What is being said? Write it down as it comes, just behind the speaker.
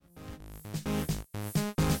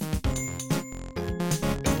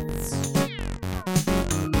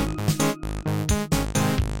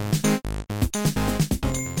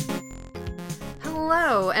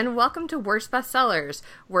and welcome to Worst Bestsellers,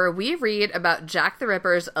 where we read about Jack the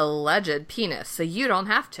Ripper's alleged penis, so you don't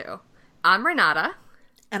have to. I'm Renata.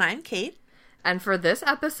 And I'm Kate. And for this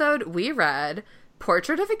episode, we read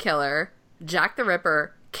Portrait of a Killer, Jack the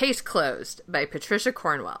Ripper, Case Closed by Patricia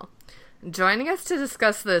Cornwell. Joining us to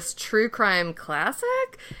discuss this true crime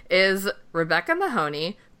classic is Rebecca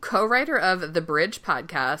Mahoney, co-writer of The Bridge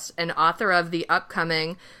podcast and author of the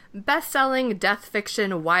upcoming best-selling death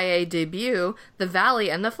fiction YA debut, The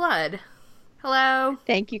Valley and the Flood. Hello.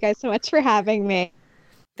 Thank you guys so much for having me.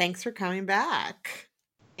 Thanks for coming back.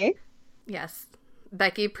 Hey. Yes.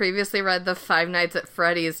 Becky previously read the Five Nights at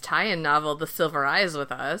Freddy's tie-in novel, The Silver Eyes,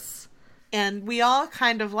 with us. And we all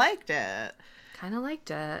kind of liked it. Kind of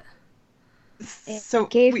liked it. So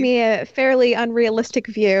gave me a fairly unrealistic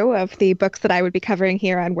view of the books that I would be covering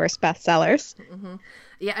here on Worst Bestsellers. Mm-hmm.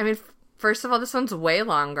 Yeah, I mean, first of all, this one's way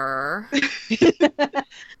longer.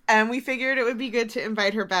 And we figured it would be good to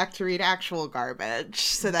invite her back to read actual garbage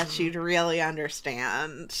so that she'd really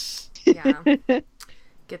understand. Yeah.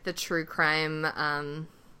 Get the true crime,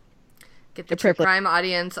 get the true crime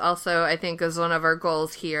audience also, I think, is one of our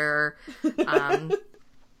goals here.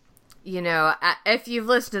 You know, if you've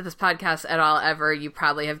listened to this podcast at all ever, you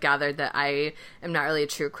probably have gathered that I am not really a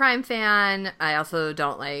true crime fan. I also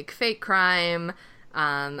don't like fake crime.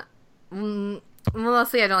 Mostly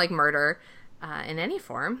I don't like murder in any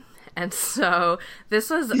form. And so this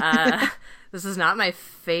was, this is not my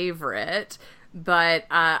favorite. But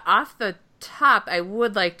off the top, I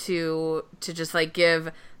would like to just like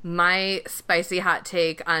give my spicy hot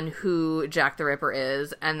take on who Jack the Ripper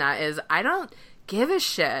is. And that is, I don't give a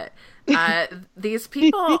shit. These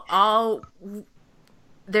people all,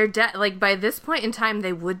 they're dead. Like, by this point in time,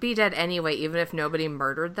 they would be dead anyway, even if nobody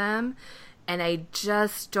murdered them. And I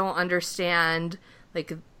just don't understand,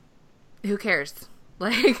 like, who cares?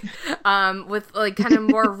 Like, with, like, kind of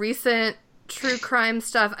more recent true crime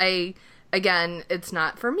stuff, again, it's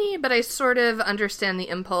not for me, but I sort of understand the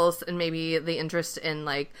impulse and maybe the interest in,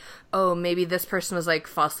 like, oh, maybe this person was, like,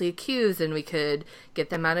 falsely accused and we could get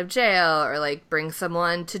them out of jail or, like, bring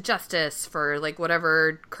someone to justice for, like,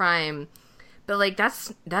 whatever crime. But, like,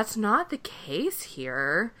 that's not the case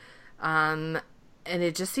here. And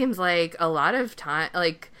it just seems like a lot of time,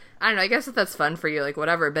 like, I don't know, I guess if that's fun for you, like,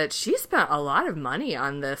 whatever, but she spent a lot of money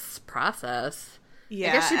on this process.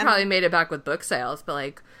 Yeah. I guess she probably made it back with book sales, but,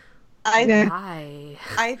 like,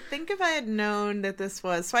 I think if I had known that this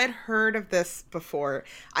was... So I had heard of this before.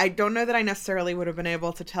 I don't know that I necessarily would have been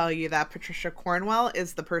able to tell you that Patricia Cornwell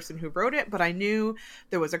is the person who wrote it, but I knew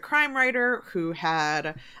there was a crime writer who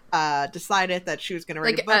had decided that she was going to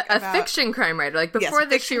write like a book about... a fiction crime writer. Like, before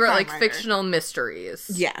this, she wrote, like, fictional mysteries.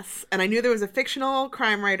 Yes. And I knew there was a fictional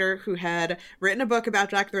crime writer who had written a book about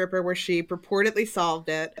Jack the Ripper where she purportedly solved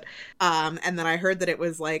it. And then I heard that it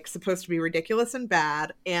was, like, supposed to be ridiculous and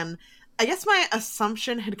bad. And I guess my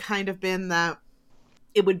assumption had kind of been that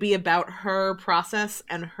it would be about her process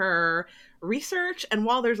and her research. And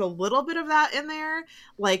while there's a little bit of that in there,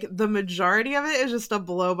 like, the majority of it is just a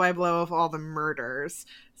blow by blow of all the murders.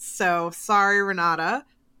 So sorry, Renata,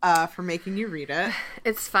 for making you read it.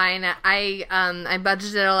 It's fine. I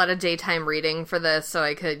budgeted a lot of daytime reading for this so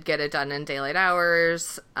I could get it done in daylight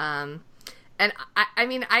hours. And I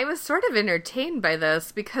mean, I was sort of entertained by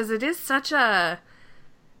this because it is such a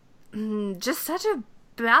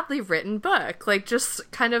badly written book, like,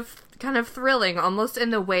 just kind of thrilling, almost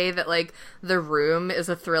in the way that, like, The Room is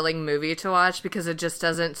a thrilling movie to watch because it just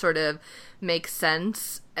doesn't sort of make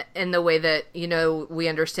sense in the way that, you know, we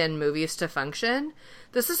understand movies to function.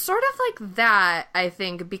 This is sort of like that, I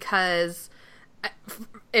think, because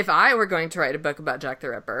if I were going to write a book about Jack the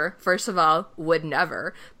Ripper, first of all, would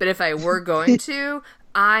never, but if I were going to,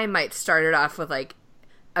 I might start it off with, like,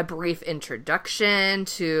 a brief introduction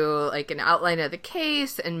to, like, an outline of the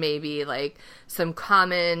case and maybe, like, some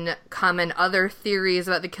common other theories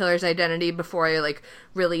about the killer's identity before I, like,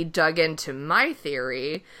 really dug into my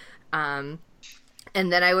theory. And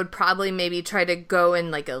then I would probably maybe try to go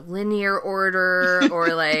in, like, a linear order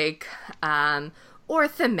or, like, or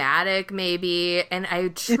thematic maybe. And I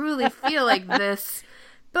truly feel like this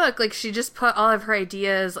book, like, she just put all of her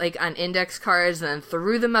ideas, like, on index cards and then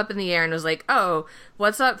threw them up in the air and was like, oh,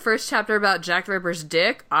 what's up? First chapter about Jack the Ripper's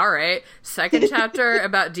dick? All right. Second chapter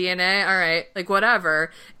about DNA? All right. Like,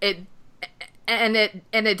 whatever. It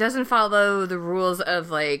doesn't follow the rules of,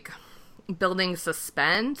 like, building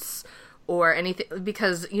suspense or anything,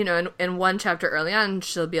 because, you know, in one chapter early on,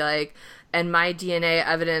 she'll be like, and my DNA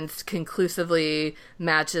evidence conclusively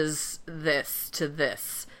matches this to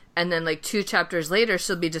this. And then, like, 2 chapters later,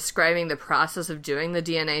 she'll be describing the process of doing the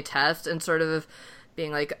DNA test and sort of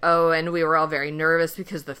being like, oh, and we were all very nervous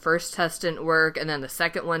because the first test didn't work, and then the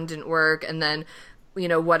second one didn't work, and then, you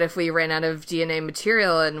know, what if we ran out of DNA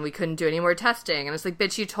material and we couldn't do any more testing? And it's like,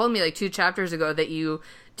 bitch, you told me like 2 chapters ago that you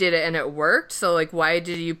did it and it worked, so like, why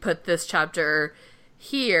did you put this chapter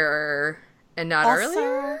here and not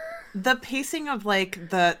earlier? The pacing of like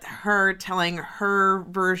her telling her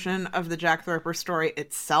version of the Jack the Ripper story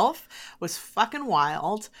itself was fucking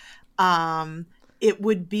wild. It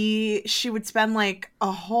would be, she would spend like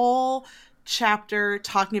a whole chapter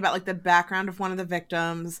talking about like the background of one of the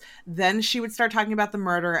victims, then she would start talking about the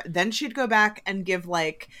murder, then she'd go back and give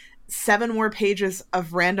like 7 more pages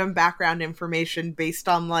of random background information based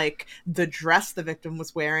on like the dress the victim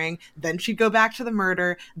was wearing, then she'd go back to the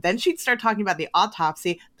murder, then she'd start talking about the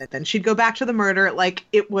autopsy, then she'd go back to the murder. Like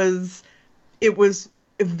it was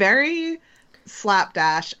very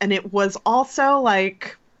slapdash, and it was also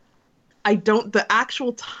like, the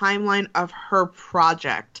actual timeline of her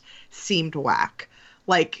project seemed whack.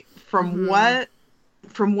 Like from what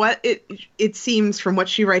it seems from what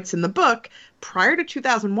she writes in the book, prior to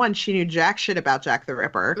 2001, she knew jack shit about Jack the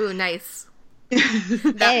Ripper. Ooh, nice.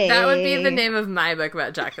 That would be the name of my book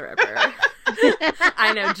about Jack the Ripper.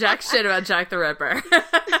 I know jack shit about Jack the Ripper.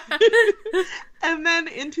 And then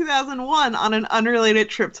in 2001, on an unrelated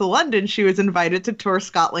trip to London, she was invited to tour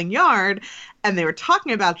Scotland Yard, and they were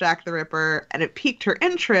talking about Jack the Ripper, and it piqued her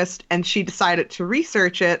interest, and she decided to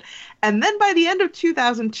research it. And then by the end of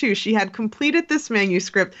 2002, she had completed this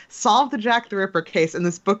manuscript, solved the Jack the Ripper case, and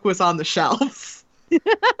this book was on the shelves.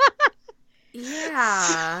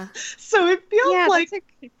 Yeah. So it feels like... that's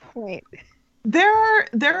a good point. There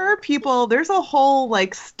are people, there's a whole,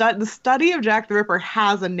 like, the study of Jack the Ripper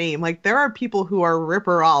has a name. Like, there are people who are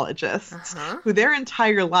Ripperologists, who their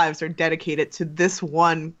entire lives are dedicated to this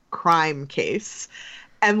one crime case.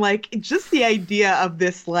 And, like, just the idea of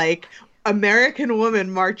this, like, American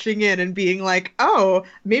woman marching in and being like, oh,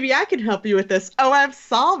 maybe I can help you with this. Oh, I've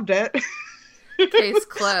solved it. Case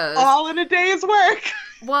closed. All in a day's work.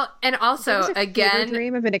 Well, and also, again...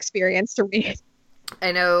 dream of an experience to read.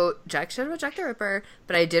 I know jack shit about Jack the Ripper,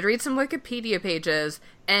 but I did read some Wikipedia pages,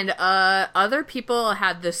 and other people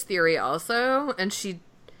had this theory also, and she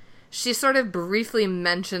sort of briefly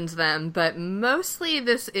mentions them, but mostly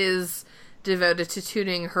this is devoted to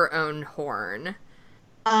tooting her own horn.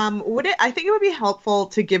 I think it would be helpful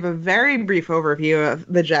to give a very brief overview of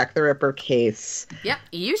the Jack the Ripper case. Yep,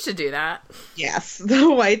 you should do that. Yes, the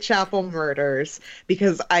Whitechapel murders,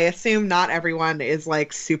 because I assume not everyone is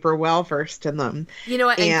like super well versed in them. You know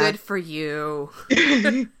what? And good for you.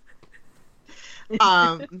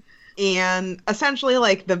 And essentially,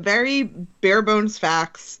 like, the very bare bones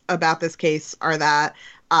facts about this case are that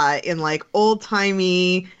in like old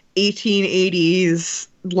timey 1880s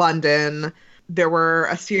London, there were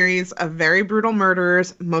a series of very brutal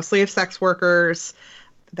murders, mostly of sex workers,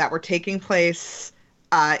 that were taking place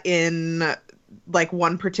in like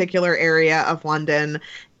one particular area of London.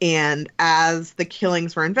 And as the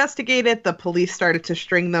killings were investigated, the police started to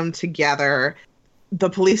string them together. The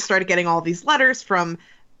police started getting all these letters from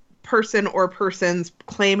person or persons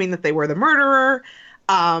claiming that they were the murderer.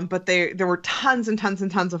 But there were tons and tons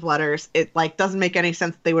and tons of letters. It like doesn't make any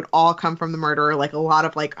sense that they would all come from the murderer, like a lot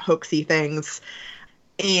of like hoaxy things.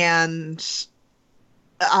 And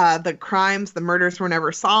the murders were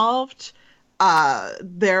never solved.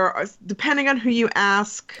 There are, depending on who you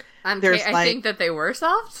ask, I think that they were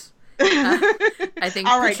solved. I think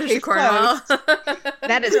all right, Patricia Cornwell.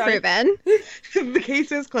 That is proven. The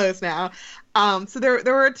case is closed now. So there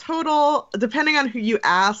were a total, depending on who you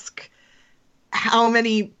ask, how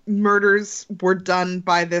many murders were done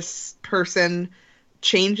by this person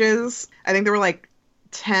changes. I think there were like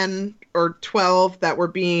 10 or 12 that were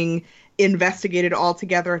being investigated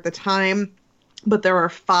altogether at the time, but there are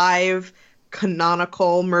 5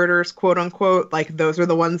 canonical murders, quote unquote. Like, those are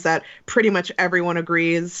the ones that pretty much everyone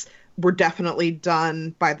agrees were definitely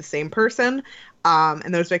done by the same person.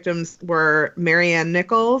 And those victims were Marianne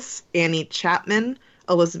Nichols, Annie Chapman,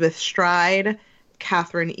 Elizabeth Stride,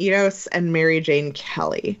 Catherine Edos, and Mary Jane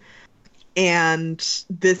Kelly. And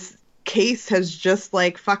this case has just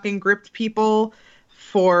like fucking gripped people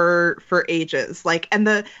for ages. Like, and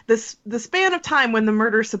the span of time when the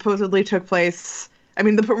murders supposedly took place, I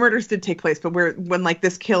mean, the murders did take place, but when like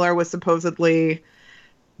this killer was supposedly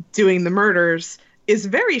doing the murders is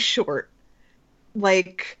very short.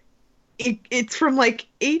 Like, it's from like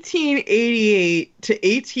 1888 to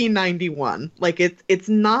 1891. Like, it's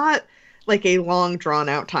not like a long drawn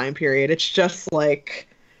out time period. It's just like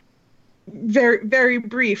very, very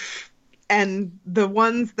brief. And the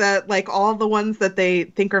ones that, like, all the ones that they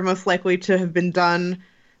think are most likely to have been done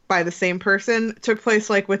by the same person took place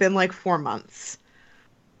like within like 4 months.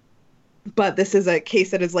 But this is a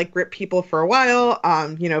case that has like gripped people for a while.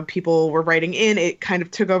 You know, people were writing in. It kind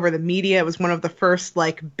of took over the media. It was one of the first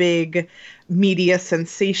like big media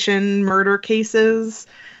sensation murder cases.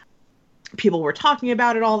 People were talking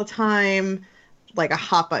about it all the time, like a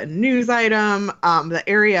hot button news item. The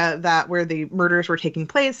area where the murders were taking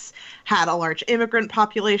place had a large immigrant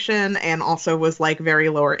population and also was like very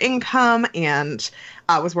lower income, and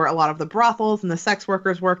was where a lot of the brothels and the sex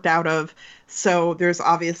workers worked out of. So there's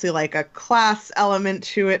obviously like a class element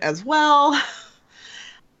to it as well.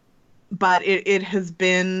 But it has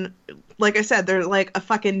been, like I said, there's like a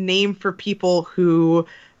fucking name for people who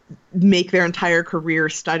make their entire career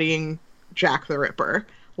studying Jack the Ripper.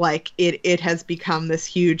 Like, it has become this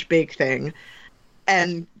huge, big thing.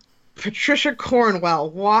 And Patricia Cornwell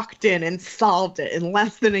walked in and solved it in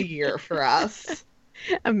less than a year for us.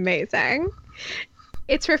 Amazing.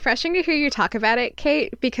 It's refreshing to hear you talk about it,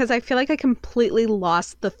 Kate, because I feel like I completely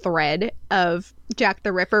lost the thread of Jack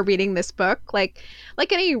the Ripper reading this book. Like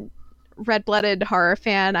any red-blooded horror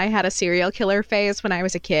fan, I had a serial killer phase when I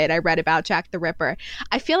was a kid. I read about Jack the Ripper.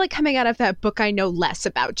 I feel like coming out of that book, I know less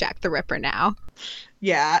about Jack the Ripper now.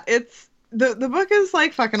 Yeah, it's the book is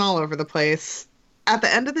like fucking all over the place. At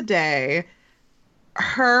the end of the day,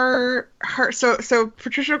 so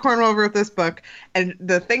Patricia Cornwell wrote this book, and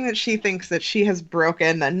the thing that she thinks that she has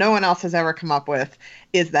broken that no one else has ever come up with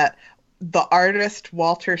is that the artist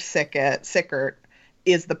Walter Sickert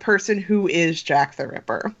is the person who is Jack the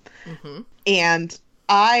Ripper. Mm-hmm. And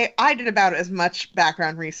I did about as much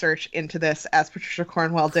background research into this as Patricia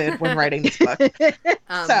Cornwell did when writing this book.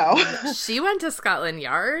 She went to Scotland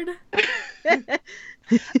Yard.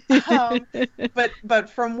 But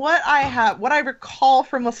from what I recall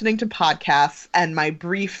from listening to podcasts and my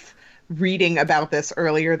brief reading about this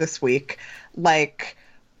earlier this week, like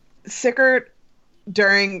Sickert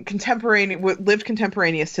lived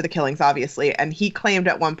contemporaneous to the killings, obviously, and he claimed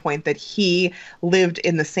at one point that he lived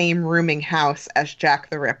in the same rooming house as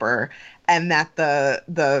Jack the Ripper, and that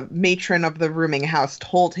the matron of the rooming house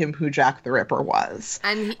told him who Jack the Ripper was.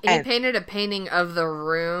 And he painted a painting of the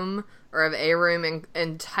room, or of a room, and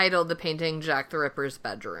entitled the painting Jack the Ripper's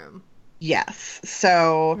bedroom. Yes.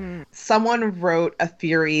 So someone wrote a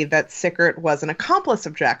theory that Sickert was an accomplice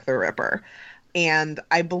of Jack the Ripper. And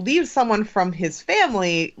I believe someone from his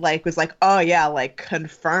family was like, oh yeah, like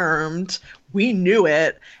confirmed, we knew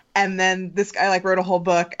it. And then this guy wrote a whole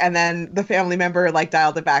book, and then the family member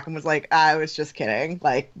dialed it back and was like, I was just kidding.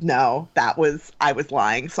 No, I was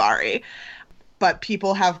lying. Sorry. But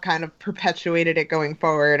people have kind of perpetuated it going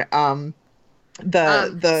forward.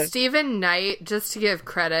 Stephen Knight, just to give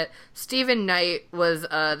credit, Stephen Knight was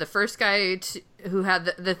the first guy who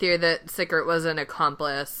had the theory that Sickert was an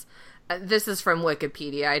accomplice. This is from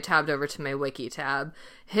Wikipedia. I tabbed over to my wiki tab.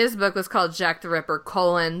 His book was called Jack the Ripper: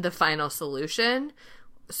 The Final Solution.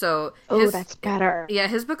 So that's better. Yeah,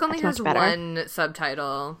 his book only has one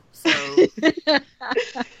subtitle. So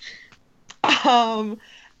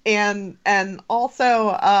and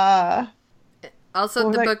also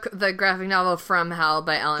the graphic novel From Hell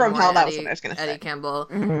by Alan Moore, that was what I was going to say. Eddie Campbell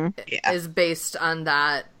mm-hmm. is based on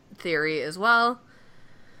that theory as well.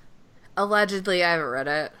 Allegedly, I haven't read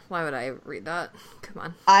it. Why would I read that? Come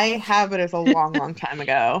on. I have it as a long, long time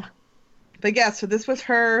ago. But yeah, so this was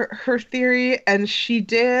her theory, and she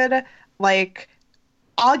did,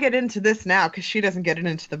 I'll get into this now, because she doesn't get it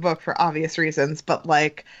into the book for obvious reasons, but,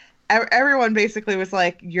 everyone basically was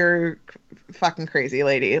like, you're fucking crazy,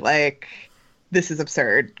 lady. This is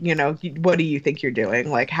absurd. You know, what do you think you're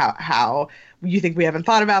doing? How you think we haven't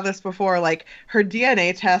thought about this before? Her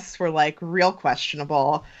DNA tests were, real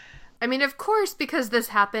questionable. I mean, of course, because this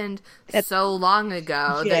happened so long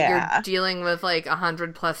ago that you're dealing with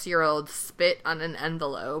 100-plus-year-old spit on an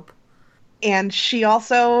envelope. And she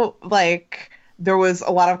also, there was a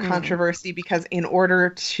lot of controversy because in order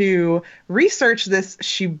to research this,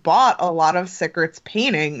 she bought a lot of Sickert's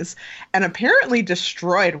paintings and apparently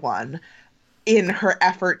destroyed one in her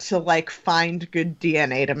effort to, find good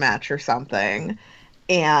DNA to match or something.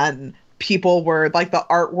 And people were, the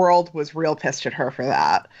art world was real pissed at her for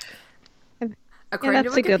that. According to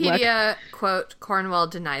Wikipedia, quote, Cornwell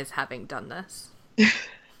denies having done this.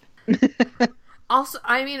 Also,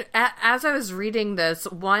 I mean, as I was reading this,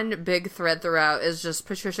 one big thread throughout is just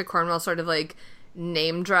Patricia Cornwell sort of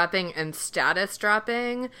name dropping and status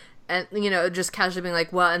dropping, and just casually being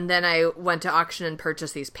like, well, and then I went to auction and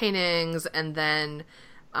purchased these paintings, and then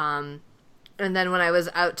when I was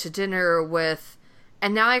out to dinner with,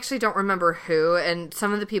 and now I actually don't remember who, and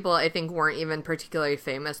some of the people I think weren't even particularly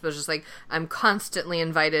famous, but just I'm constantly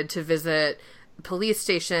invited to visit police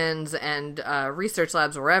stations and research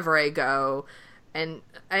labs wherever I go. And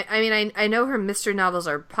I know her mystery novels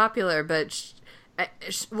are popular, but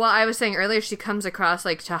I was saying earlier, she comes across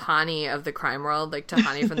like Tahani of the crime world, like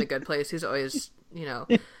Tahani from The Good Place, who's always,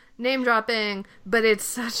 name dropping, but it's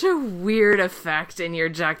such a weird effect in your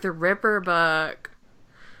Jack the Ripper book.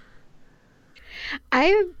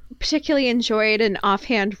 I particularly enjoyed an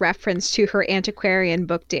offhand reference to her antiquarian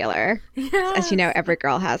book dealer. Yes. As you know, every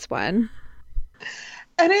girl has one.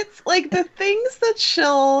 And it's like the things that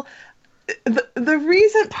she'll... part of the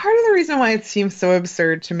reason why it seems so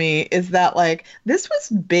absurd to me is that, like, this was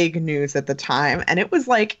big news at the time, and it was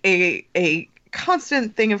like a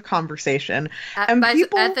constant thing of conversation. At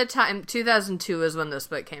the time, 2002 was when this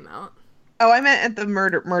book came out. Oh, I meant at the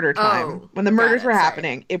murder time. When the murders were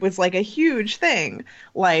happening. It was like a huge thing.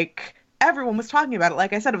 Like, everyone was talking about it.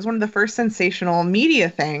 Like I said, it was one of the first sensational media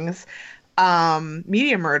things,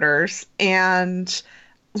 media murders. And,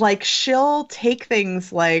 like, she'll take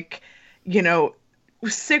things like,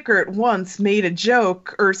 Sickert once made a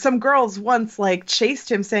joke, or some girls once, like,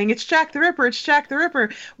 chased him saying, it's Jack the Ripper,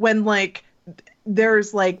 when, like,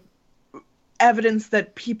 there's, like, evidence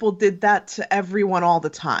that people did that to everyone all the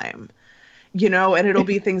time. And it'll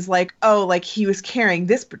be things like, oh, like, he was carrying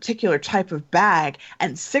this particular type of bag,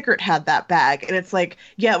 and Sickert had that bag. And it's like,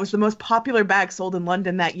 yeah, it was the most popular bag sold in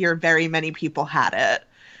London that year. Very many people had it.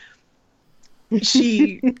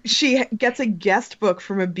 She gets a guest book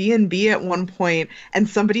from a B&B at one point, and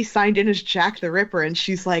somebody signed in as Jack the Ripper, and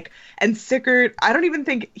she's like, and Sickert, I don't even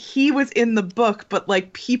think he was in the book, but,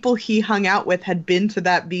 like, people he hung out with had been to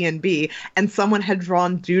that B&B, and someone had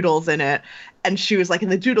drawn doodles in it. And she was like,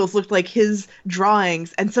 and the doodles looked like his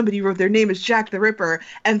drawings, and somebody wrote their name as Jack the Ripper.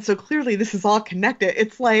 And so clearly this is all connected.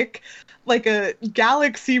 It's like a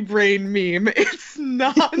galaxy brain meme. It's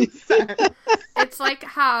nonsense. It's like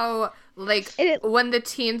how, like, when the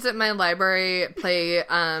teens at my library play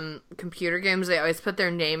computer games, they always put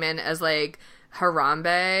their name in as, like,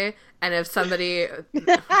 Harambe. And if somebody,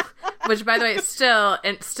 which, by the way, still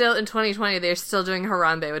in 2020, they're still doing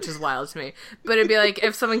Harambe, which is wild to me. But it'd be like,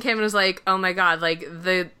 if someone came and was like, oh my god, like,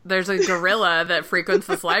 there's a gorilla that frequents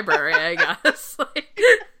this library, I guess. Like,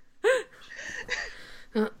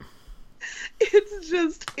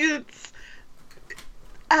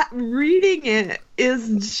 reading it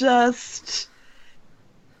is just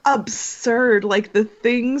absurd. Like, the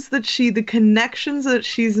things that the connections that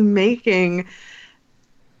she's making,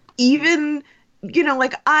 even,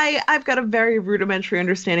 like, I've got a very rudimentary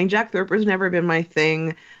understanding. Jack the Ripper's never been my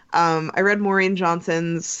thing. I read Maureen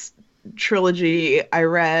Johnson's trilogy. I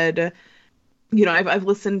read, I've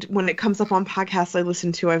listened, when it comes up on podcasts I've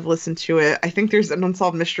listened to it. I think there's an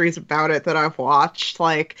Unsolved Mysteries about it that I've watched,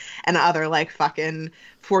 like, and other, like, fucking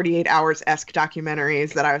 48 Hours-esque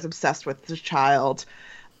documentaries that I was obsessed with as a child.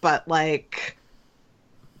 But, like,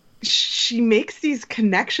 she makes these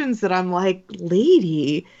connections that I'm like,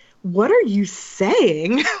 lady, what are you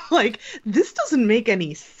saying? Like, this doesn't make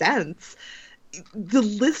any sense. The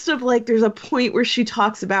list of, like, there's a point where she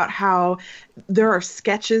talks about how there are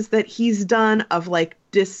sketches that he's done of, like,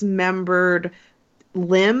 dismembered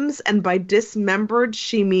limbs, and by dismembered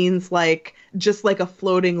she means, like, just like a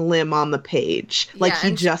floating limb on the page. Like,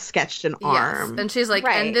 he just sketched an arm. And she's like,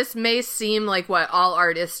 right. And this may seem like what all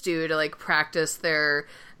artists do to, like, practice their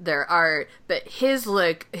art, but his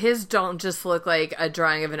don't just look like a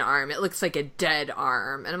drawing of an arm. It looks like a dead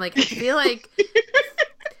arm. And I'm like, I feel like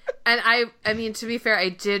and I mean, to be fair, I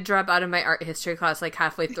did drop out of my art history class, like,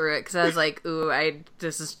 halfway through it, because I was like, ooh,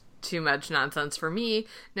 this is too much nonsense for me.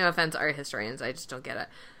 No offense, art historians, I just don't get it.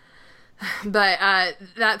 But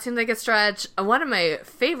that seemed like a stretch. One of my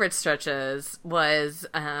favorite stretches was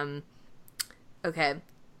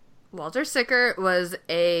Walter Sickert was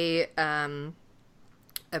a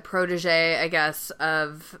protege, I guess,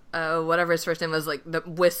 of whatever his first name was, like, the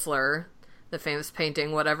Whistler, the famous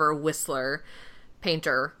painting, whatever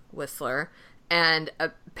painter Whistler. And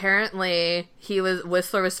apparently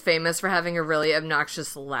Whistler was famous for having a really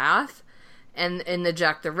obnoxious laugh. And in the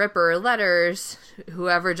Jack the Ripper letters,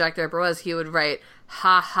 whoever Jack the Ripper was, he would write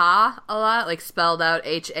ha ha a lot, like spelled out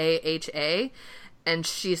H-A-H-A. And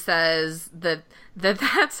she says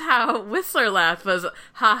that's how Whistler laughed, was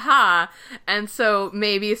ha ha. And so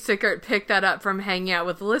maybe Sickert picked that up from hanging out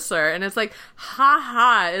with Whistler. And it's like, ha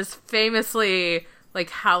ha is famously, like,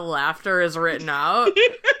 how laughter is written out.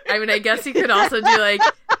 I mean, I guess you could also do, like,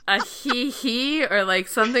 a he or, like,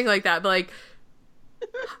 something like that. But, like,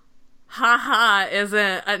 ha ha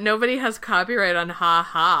isn't, nobody has copyright on ha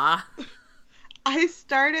ha. Did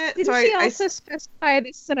she also specify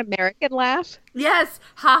this is an American laugh? Yes,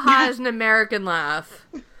 ha ha is an American laugh.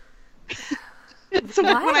 So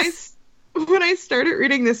when I started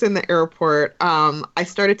reading this in the airport, I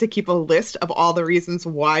started to keep a list of all the reasons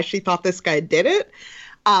why she thought this guy did it,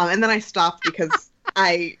 and then I stopped because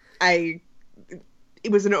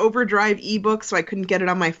it was an overdrive ebook, so I couldn't get it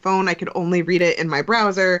on my phone. I could only read it in my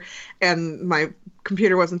browser, and my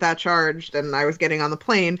computer wasn't that charged, and I was getting on the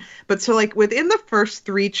plane. But so, like, within the first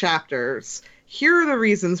 3 chapters, here are the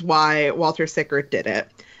reasons why Walter Sickert did it.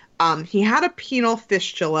 He had a penile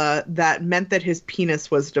fistula that meant that his penis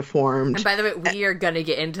was deformed. And by the way, we are going to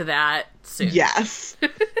get into that soon. Yes.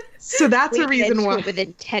 So that's a reason why.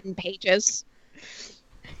 Within 10 pages.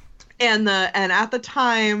 And at the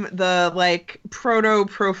time, the like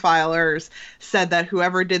proto-profilers said that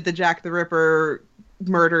whoever did the Jack the Ripper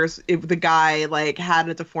murders, the guy like had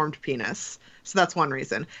a deformed penis. So that's one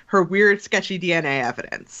reason. Her weird, sketchy DNA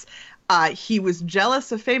evidence. He was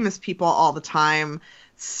jealous of famous people all the time,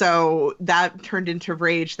 so that turned into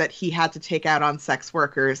rage that he had to take out on sex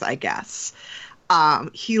workers, I guess.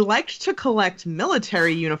 He liked to collect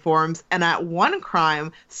military uniforms, and at one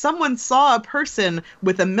crime, someone saw a person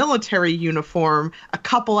with a military uniform a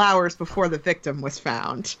couple hours before the victim was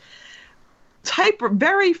found.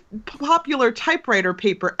 Very popular typewriter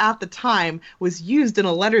paper at the time was used in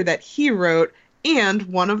a letter that he wrote and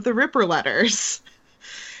one of the Ripper letters.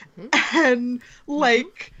 Mm-hmm. And,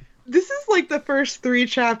 like, this is, like, the first 3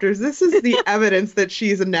 chapters. This is the evidence that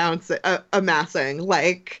she's amassing,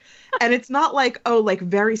 like... And it's not like, oh, like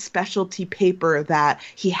very specialty paper that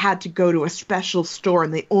he had to go to a special store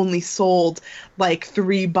and they only sold like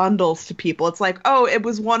 3 bundles to people. It's like, oh, it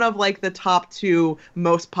was one of like the top 2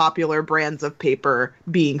 most popular brands of paper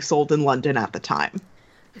being sold in London at the time.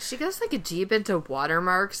 She goes like deep into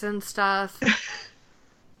watermarks and stuff.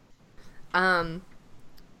 Can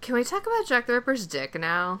we talk about Jack the Ripper's dick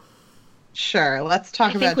now? Sure, let's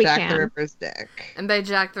talk about Jack the Ripper's dick. And by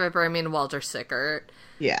Jack the Ripper, I mean Walter Sickert.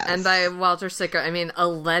 Yes. And by Walter Sickert, I mean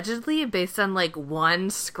allegedly based on like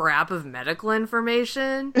one scrap of medical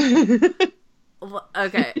information.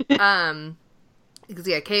 Okay. Because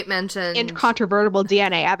yeah, Kate mentioned incontrovertible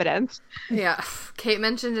DNA evidence. Yeah, Kate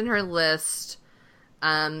mentioned in her list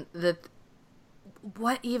that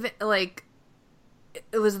what even like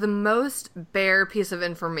it was the most bare piece of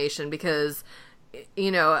information because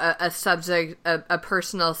you know a subject a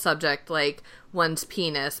personal subject like one's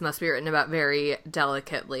penis must be written about very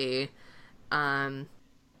delicately.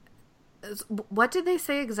 What did they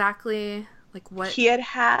say exactly? Like what he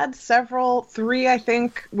had several 3 I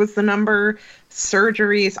think was the number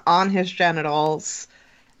surgeries on his genitals,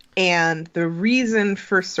 and the reason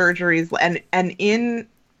for surgeries and in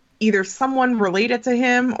either someone related to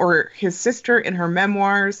him or his sister in her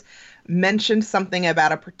memoirs mentioned something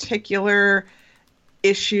about a particular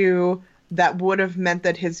issue that would have meant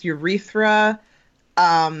that his urethra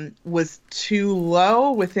was too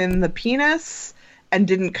low within the penis and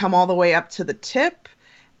didn't come all the way up to the tip,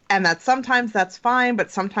 and that sometimes that's fine, but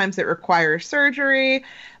sometimes it requires surgery.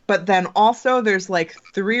 But then also there's like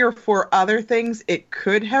 3 or 4 other things it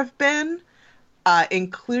could have been,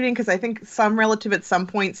 including, because I think some relative at some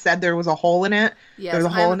point said there was a hole in it. Yes, there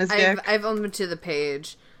was a hole in his dick. I've only been to the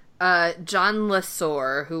page. John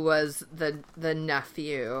Lesor, who was the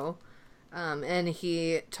nephew, and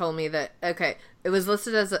he told me that, okay, it was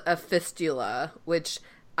listed as a fistula, which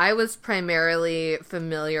I was primarily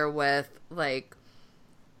familiar with, like,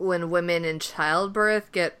 when women in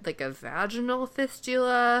childbirth get, like, a vaginal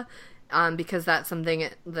fistula, because that's something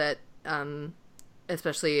that,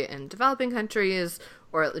 especially in developing countries,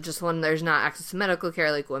 or just when there's not access to medical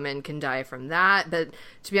care, like women can die from that. But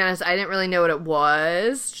to be honest, I didn't really know what it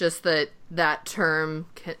was, just that term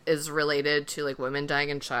is related to like women dying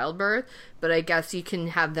in childbirth. But I guess you can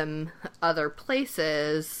have them other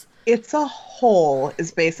places. It's a hole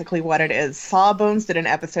is basically what it is. Sawbones did an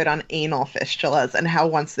episode on anal fistulas and how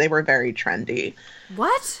once they were very trendy.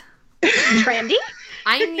 What? Trendy?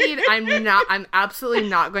 I'm absolutely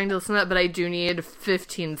not going to listen to that, but I do need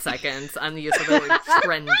 15 seconds on the use of the word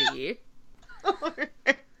trendy.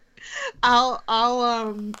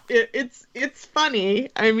 It's funny.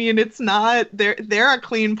 I mean, it's not, they're a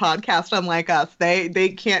clean podcast unlike us. They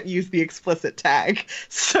can't use the explicit tag,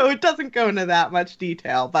 so it doesn't go into that much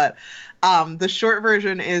detail, but, the short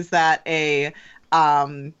version is that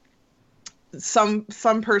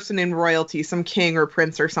some person in royalty, some king or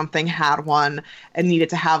prince or something had one and needed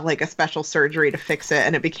to have like a special surgery to fix it,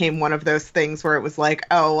 and it became one of those things where it was like,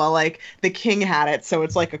 oh well, like the king had it, so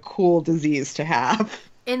it's like a cool disease to have.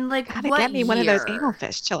 In like Gotta what get me one of those year? anal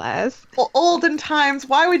fistulas. Well, olden times.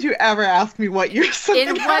 Why would you ever ask me what year something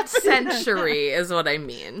In what happened? century is what I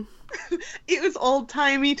mean. It was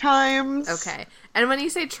old-timey times. Okay. And when you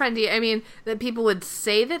say trendy, I mean that people would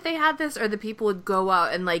say that they had this, or that people would go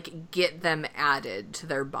out and like get them added to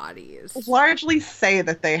their bodies. Largely say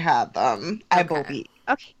that they had them, I Okay. believe.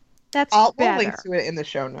 Okay, that's We'll better. link to it in the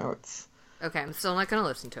show notes. Okay, I'm still not gonna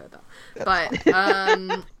listen to it though. That's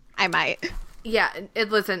But I might. yeah,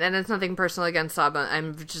 listen, and it's nothing personal against Saba.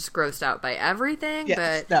 I'm just grossed out by everything.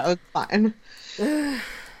 Yes, But no, it's fine.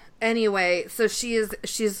 anyway, so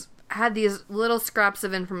she's had these little scraps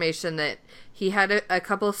of information that he had a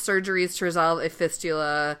couple of surgeries to resolve a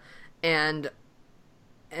fistula, and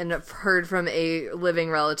heard from a living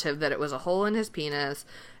relative that it was a hole in his penis.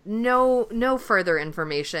 No further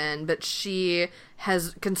information, but she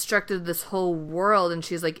has constructed this whole world, and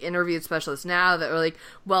she's like interviewed specialists now that are like,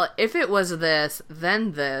 well, if it was this,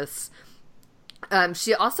 then this.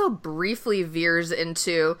 She also briefly veers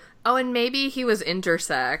into, oh, and maybe he was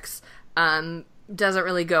intersex. Doesn't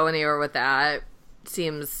really go anywhere with that.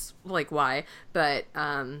 Seems like why, but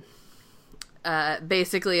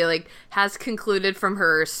basically like has concluded from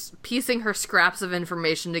her piecing her scraps of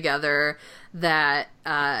information together that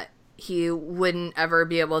he wouldn't ever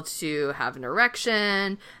be able to have an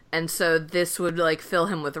erection, and so this would like fill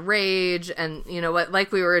him with rage. And you know what,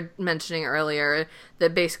 like we were mentioning earlier,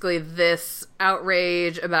 that basically this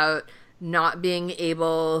outrage about not being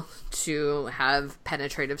able to have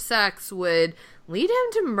penetrative sex would lead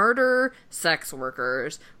him to murder sex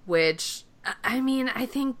workers, which I mean, I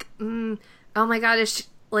think oh my god,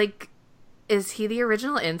 is he the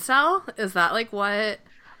original incel? Is that like what?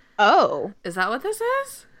 Oh, Is that what this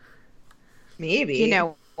is? Maybe. you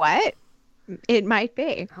know what? It might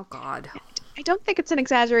be. Oh god. I don't think it's an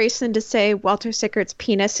exaggeration to say Walter Sickert's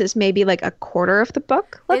penis is maybe like a quarter of the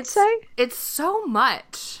book, let's say. It's so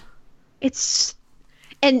much. It's,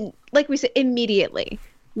 and like we said, immediately,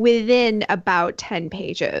 within about 10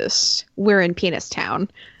 pages, we're in Penis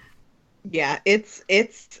Town. Yeah, it's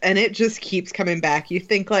and it just keeps coming back. You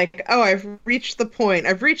think like, oh, I've reached the point.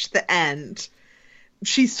 I've reached the end.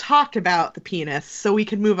 She's talked about the penis, so we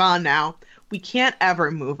can move on now. We can't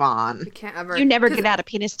ever move on. We can't ever. You never 'cause- get out of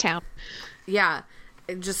Penis Town. Yeah,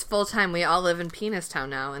 just full time. We all live in Penis Town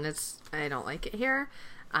now, and I don't like it here.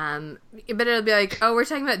 But it'll be like, oh, we're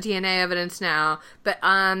talking about DNA evidence now. But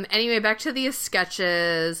anyway, back to these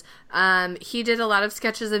sketches. He did a lot of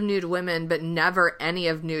sketches of nude women, but never any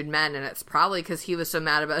of nude men, and it's probably because he was so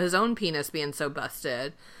mad about his own penis being so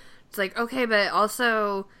busted. It's like, okay, but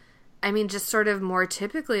also, I mean, just sort of more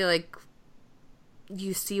typically, like,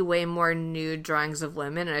 you see way more nude drawings of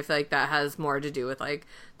women, and I feel like that has more to do with, like,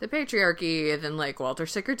 the patriarchy than, like, Walter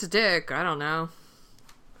Sickert's dick. I don't know.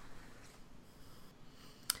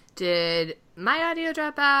 Did my audio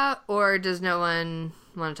drop out, or does no one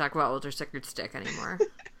want to talk about Walter Sickert's dick anymore?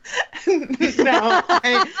 No,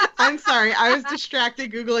 I'm sorry. I was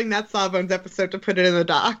distracted Googling that Sawbones episode to put it in the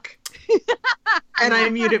doc. And I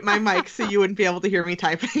muted my mic so you wouldn't be able to hear me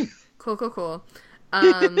typing. Cool.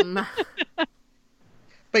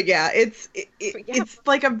 But yeah, it's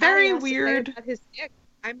like a very weird. About his dick.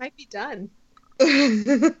 I might be done.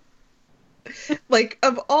 Like,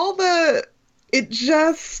 of all the, it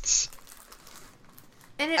just,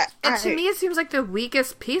 And to me, it seems like the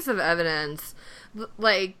weakest piece of evidence.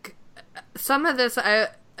 Like, some of this,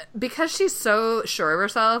 because she's so sure of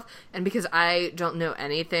herself, and because I don't know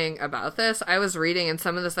anything about this, I was reading, and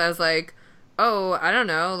some of this I was like, oh, I don't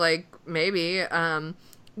know, like, maybe.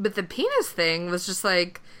 But the penis thing was just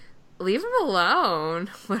like, leave him alone.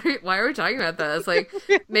 Why are we talking about this? Like,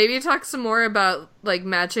 maybe talk some more about, like,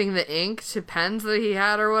 matching the ink to pens that he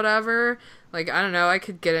had or whatever. Like, I don't know, I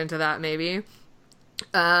could get into that maybe.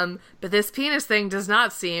 But this penis thing does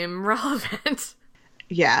not seem relevant.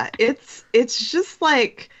 yeah, it's just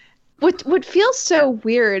like, What feels so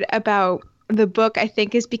weird about the book, I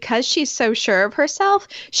think, is because she's so sure of herself,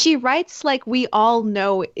 she writes like we all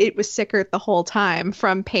know it was Sickert the whole time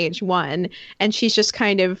from page 1, and she's just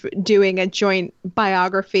kind of doing a joint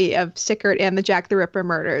biography of Sickert and the Jack the Ripper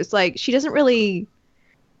murders. Like, she doesn't really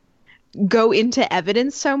go into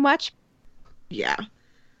evidence so much. yeah,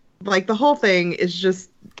 like the whole thing is just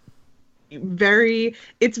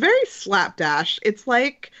it's very slapdash. It's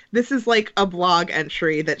like, this is like a blog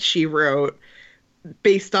entry that she wrote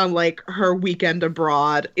based on like her weekend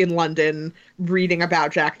abroad in London reading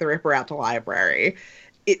about Jack the Ripper at the library.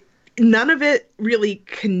 none of it really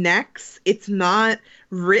connects. It's not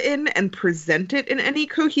written and presented in any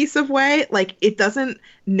cohesive way. Like, it doesn't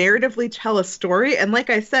narratively tell a story. And like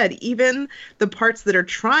I said, even the parts that are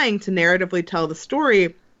trying to narratively tell the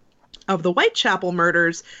story of the Whitechapel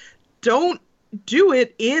murders don't do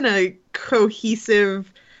it in a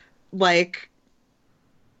cohesive, like,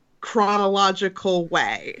 chronological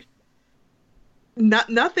way.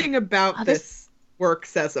 Nothing about this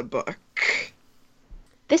works as a book.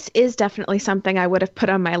 This is definitely something I would have put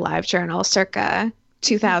on my live journal circa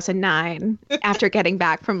 2009 after getting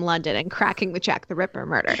back from London and cracking the Jack the Ripper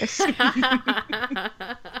murders.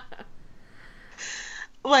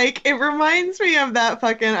 Like, it reminds me of that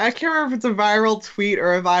fucking, I can't remember if it's a viral tweet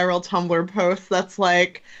or a viral Tumblr post that's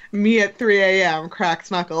like, me at 3 a.m.,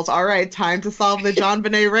 cracks knuckles. All right, time to solve the John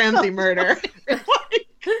Benet Ramsey murder.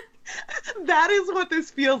 That is what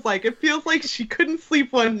this feels like. It feels like she couldn't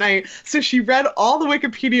sleep one night, so she read all the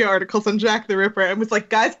Wikipedia articles on Jack the Ripper and was like,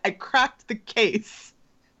 guys, I cracked the case.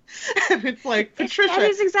 And it's like,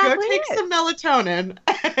 Patricia, go take some melatonin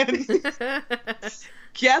and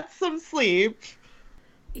get some sleep.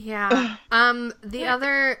 Yeah. The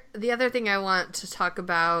other thing I want to talk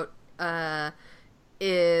about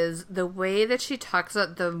is the way that she talks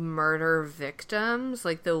about the murder victims,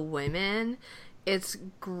 like the women. It's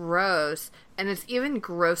gross, and it's even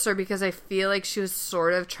grosser because I feel like she was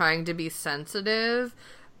sort of trying to be sensitive,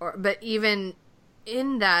 but even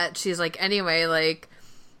in that, she's like, anyway, like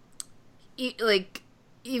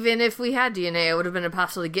even if we had DNA, it would have been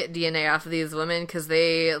impossible to get DNA off of these women because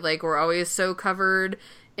they, like, were always so covered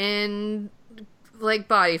in, like,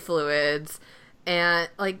 body fluids, and,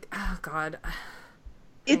 like, oh god.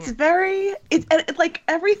 It's like,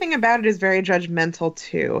 everything about it is very judgmental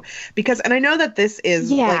too, because, and I know that this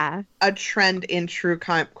is like a trend in true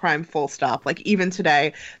crime full stop. Like, even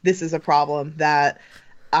today, this is a problem that,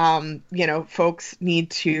 folks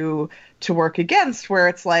need to work against, where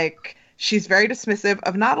it's like, she's very dismissive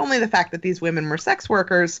of not only the fact that these women were sex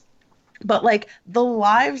workers, but, like, the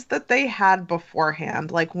lives that they had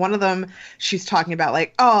beforehand. Like, one of them, she's talking about,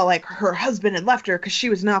 like, oh, like, her husband had left her because she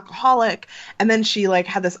was an alcoholic. And then she, like,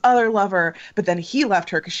 had this other lover, but then he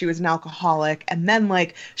left her because she was an alcoholic. And then,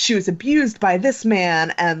 like, she was abused by this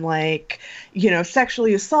man and, like,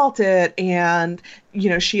 sexually assaulted. And,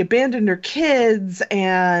 she abandoned her kids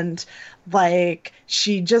and, like,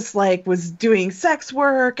 she just, like, was doing sex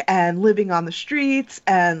work and living on the streets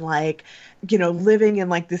and, like, living in,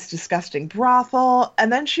 like, this disgusting brothel.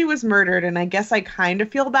 And then she was murdered, and I guess I kind of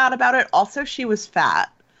feel bad about it. Also, she was fat.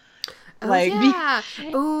 Oh, yeah.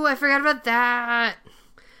 Oh, I forgot about that.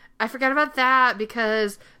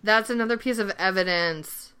 Because that's another piece of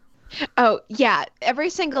evidence. Oh, yeah. Every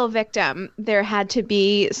single victim, there had to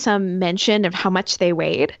be some mention of how much they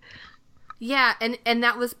weighed. Yeah, and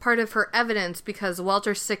that was part of her evidence, because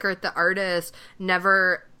Walter Sickert, the artist,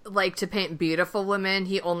 never liked to paint beautiful women.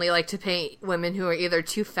 He only liked to paint women who are either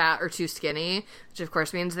too fat or too skinny, which of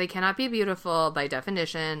course means they cannot be beautiful by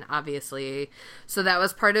definition, obviously. So that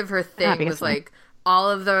was part of her thing, obviously. Was like all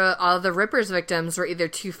of the Ripper's victims were either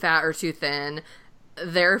too fat or too thin.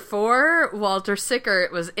 Therefore, Walter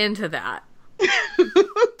Sickert was into that.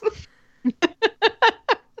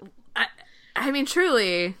 I mean,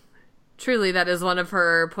 truly, that is one of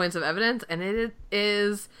her points of evidence, and it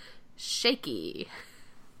is shaky.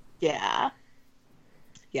 Yeah.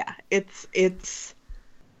 It's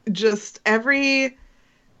just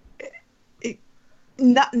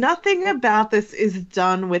nothing about this is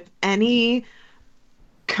done with any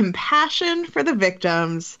compassion for the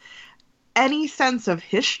victims, any sense of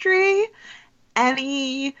history,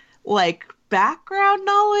 any, like, background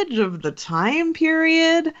knowledge of the time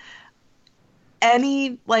period,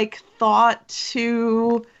 any, like, thought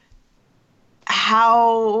to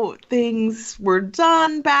how things were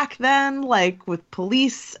done back then, like with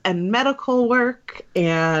police and medical work,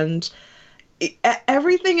 and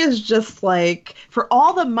everything is just like, for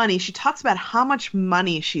all the money, she talks about how much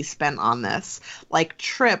money she spent on this, like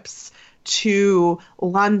trips to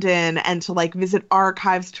London and to, like, visit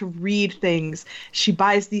archives to read things. She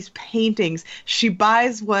buys these paintings. She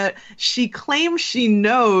buys what she claims she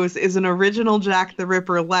knows is an original Jack the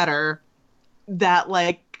Ripper letter that,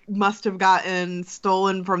 like, must have gotten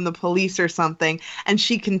stolen from the police or something, and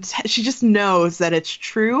she just knows that it's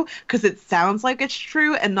true because it sounds like it's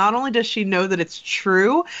true. And not only does she know that it's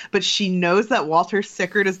true, but she knows that Walter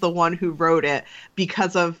Sickert is the one who wrote it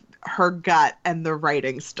because of her gut and the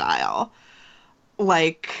writing style.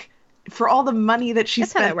 Like, for all the money that she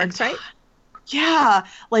spent, how that works, right? Yeah,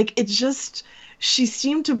 like, it just, she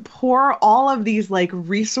seemed to pour all of these, like,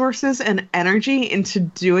 resources and energy into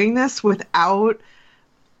doing this without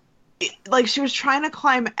like she was trying to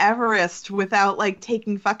climb Everest without like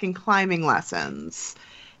taking fucking climbing lessons.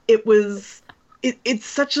 It's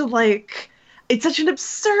such a like it's such an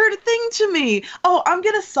absurd thing to me. Oh, I'm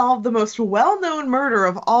gonna solve the most well-known murder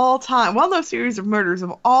of all time, well-known series of murders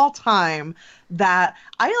of all time that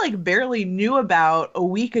I like barely knew about a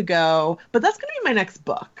week ago, but that's gonna be my next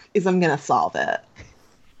book, is I'm gonna solve it.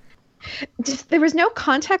 There was no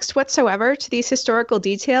context whatsoever to these historical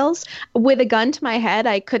details. With a gun to my head,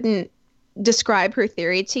 I couldn't describe her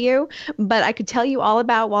theory to you, but I could tell you all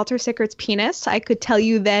about Walter Sickert's penis. I could tell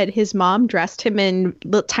you that his mom dressed him in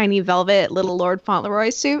tiny velvet little Lord Fauntleroy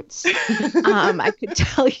suits. I could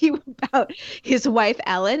tell you about his wife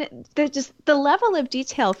Ellen. There's just the level of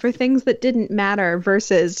detail for things that didn't matter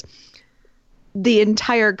versus the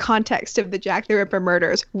entire context of the Jack the Ripper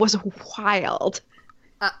murders was wild.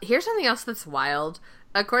 Here's something else that's wild.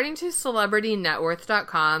 According to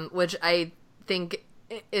CelebrityNetWorth.com, which I think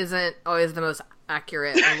isn't always the most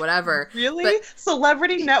accurate and whatever. Really? But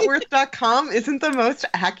CelebrityNetWorth.com isn't the most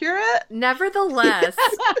accurate? nevertheless,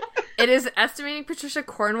 it is estimating Patricia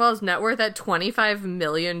Cornwell's net worth at $25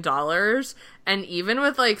 million. And even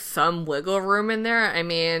with, like, some wiggle room in there, I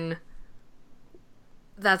mean,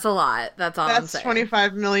 that's a lot. That's all I'm That's saying.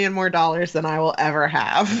 25 million more dollars than I will ever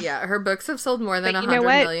have. Yeah, her books have sold more than But you know 100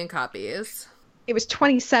 what? million copies. It was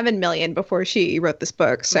 27 million before she wrote this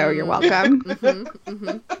book, so you're welcome.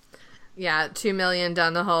 Yeah, $2 million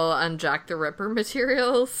down the hole on Jack the Ripper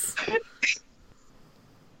materials.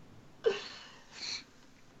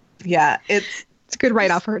 Yeah, It's a good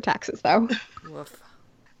write-off for her taxes, though. Woof.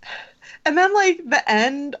 and then like the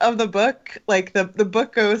end of the book, like the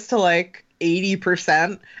book goes to like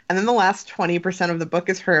 80%, and then the last 20% of the book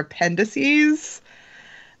is her appendices.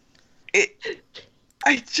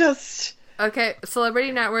 I just Okay,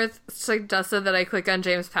 Celebrity Net Worth suggested that I click on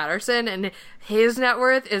James Patterson, and his net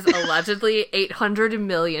worth is allegedly $800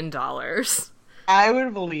 million. I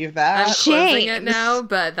would believe that. I'm closing it James. now,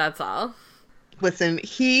 but that's all. Listen,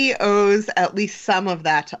 he owes at least some of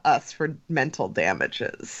that to us for mental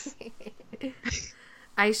damages.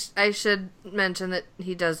 I should mention that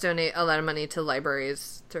he does donate a lot of money to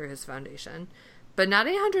libraries through his foundation, but not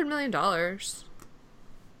 $800 million.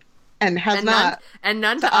 And has And not.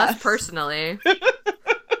 none to us personally.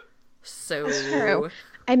 So True.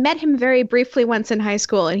 I met him very briefly once in high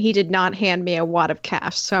school, and he did not hand me a wad of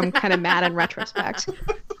cash, so I'm kind of mad in retrospect.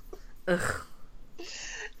 ugh.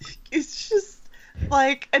 It's just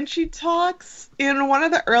like, and she talks in one of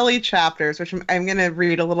the early chapters, which I'm going to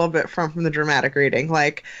read a little bit from the dramatic reading,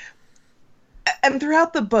 like, and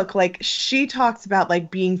throughout the book, like, she talks about like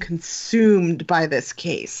being consumed by this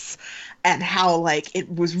case and how like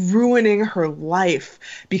it was ruining her life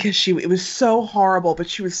because it was so horrible, but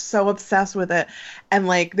she was so obsessed with it. And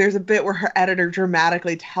like there's a bit where her editor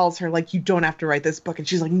dramatically tells her like, you don't have to write this book, and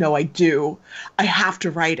she's like, no, I do. I have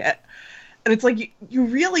to write it. And it's like, you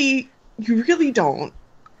really don't.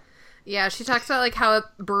 Yeah, she talks about like how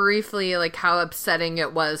briefly like how upsetting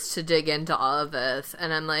it was to dig into all of this,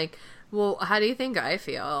 and I'm like, well, how do you think I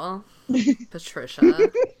feel,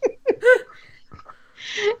 Patricia?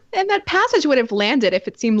 And that passage would have landed if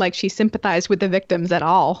it seemed like she sympathized with the victims at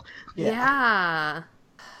all. Yeah.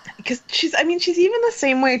 Because she's even the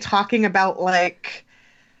same way talking about like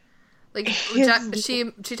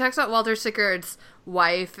she talks about Walter Sickert's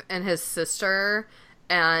wife and his sister,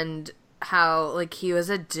 and how like he was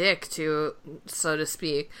a dick to, so to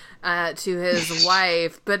speak, to his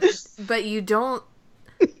wife, but you don't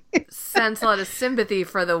sense a lot of sympathy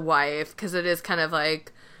for the wife, because it is kind of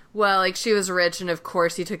like, well, like she was rich and of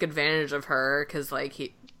course he took advantage of her, because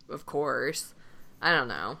like of course. I don't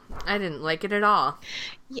know. I didn't like it at all.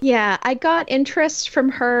 Yeah, I got interest from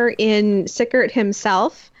her in Sickert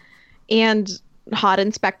himself and Hot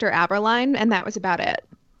Inspector Aberline, and that was about it.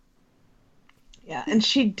 Yeah, and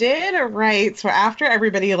she did write, so after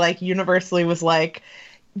everybody like universally was like,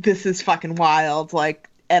 this is fucking wild, like,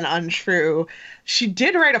 and untrue, she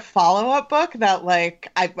did write a follow-up book that like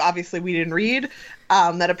we didn't read,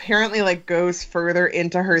 that apparently like goes further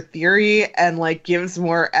into her theory and like gives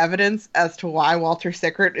more evidence as to why Walter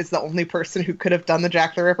Sickert is the only person who could have done the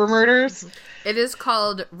Jack the Ripper murders. It is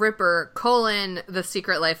called Ripper: The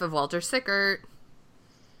Secret Life of Walter Sickert.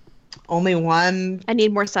 Only one. I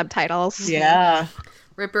need more subtitles. Yeah.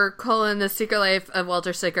 Ripper: The Secret Life of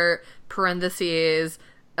Walter Sickert, parentheses,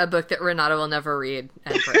 a book that Renata will never read,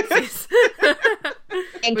 end parentheses.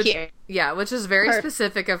 Thank you. Yeah, which is very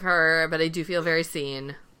specific of her, but I do feel very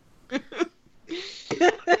seen.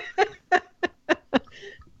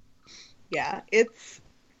 Yeah,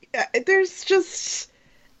 there's just,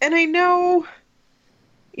 and I know,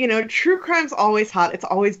 you know, true crime's always hot. It's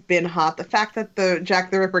always been hot. The fact that the Jack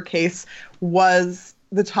the Ripper case was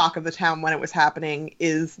the talk of the town when it was happening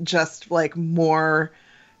is just like more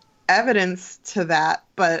evidence to that.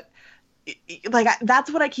 But like,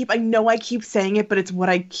 that's what I know I keep saying it, but it's what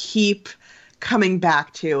I keep coming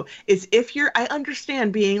back to, is I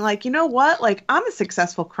understand being like, you know what, like, I'm a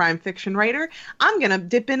successful crime fiction writer, I'm gonna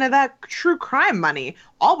dip into that true crime money,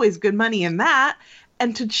 always good money in that,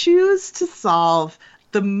 and to choose to solve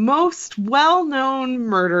the most well-known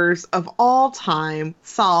murders of all time,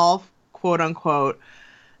 quote unquote,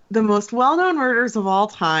 the most well-known murders of all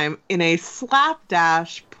time in a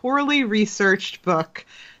slapdash, poorly researched book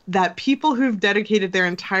that people who've dedicated their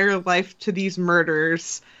entire life to these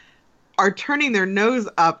murders are turning their nose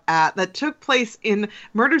up at, that took place in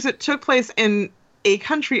murders that took place in a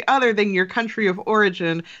country other than your country of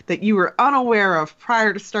origin that you were unaware of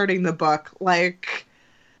prior to starting the book. Like,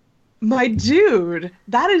 my dude,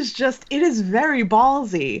 it is very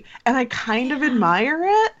ballsy, and I kind of admire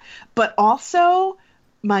it, but also,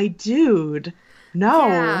 my dude,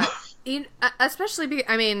 no. Yeah. Especially,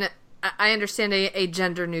 I understand a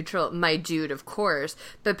gender-neutral my dude, of course,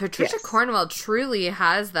 but Patricia Cornwell truly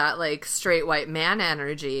has that, like, straight white man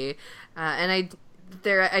energy, and I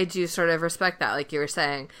do sort of respect that, like you were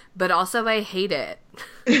saying, but also I hate it.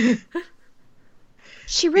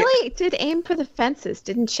 She really did aim for the fences,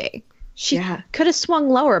 didn't she? She could have swung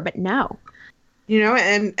lower, but no. You know,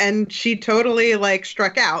 and she totally, like,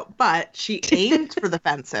 struck out, but she aimed for the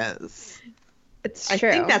fences. It's true.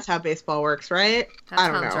 I think that's how baseball works, right? I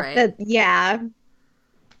don't know. Right.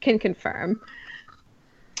 Can confirm.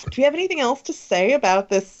 Do you have anything else to say about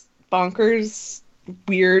this bonkers,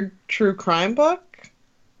 weird true crime book?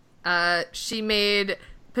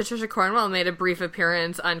 Patricia Cornwell made a brief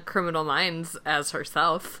appearance on Criminal Minds as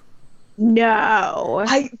herself. No.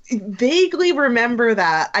 I vaguely remember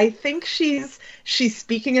that. I think she's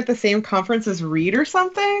speaking at the same conference as Reed or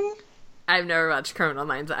something. I've never watched Criminal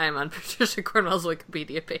Minds. I'm on Patricia Cornwell's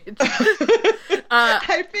Wikipedia page.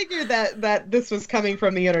 I figured that this was coming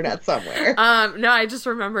from the internet somewhere. No, I just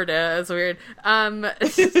remembered it. It's weird.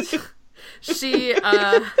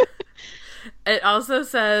 It also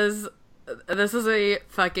says, this is a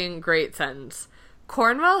fucking great sentence.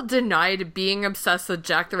 Cornwell denied being obsessed with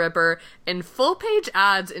Jack the Ripper in full-page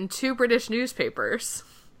ads in 2 British newspapers.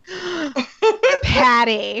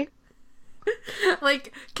 Patty.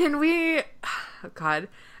 Like, can we... Oh, God.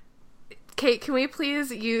 Kate, can we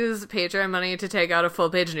please use Patreon money to take out a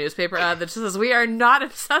full-page newspaper ad that just says, we are not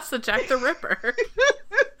obsessed with Jack the Ripper?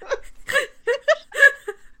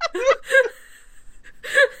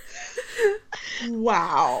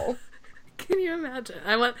 Wow. Can you imagine?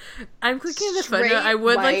 I'm clicking the footnote. I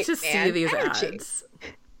would like to see these ads.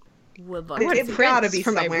 Would love to. It's gotta be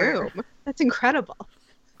from somewhere. my room. That's incredible.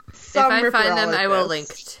 If I find them, I will link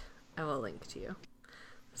to you.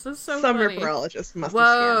 This is so Some funny. ripperologist must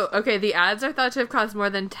Whoa, have okay, the ads are thought to have cost more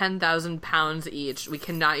than £10,000 each. We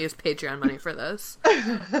cannot use Patreon money for this.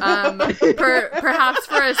 Perhaps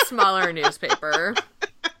for a smaller newspaper.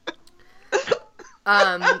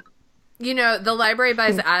 You know, the library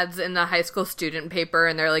buys ads in the high school student paper,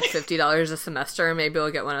 and they're like $50 a semester. Maybe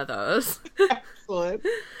we'll get one of those. Excellent.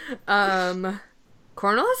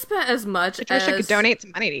 Cornwell has spent as much Patricia could donate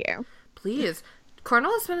some money to you. Please.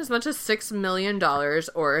 Cornwell has spent as much as $6 million,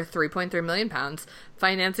 or 3.3 million pounds,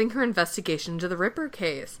 financing her investigation into the Ripper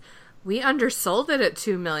case. We undersold it at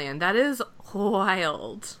 $2 million. That is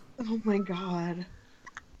wild. Oh my god.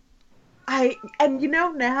 And you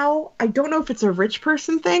know, now, I don't know if it's a rich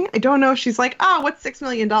person thing. I don't know if she's like, what's $6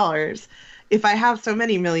 million if I have so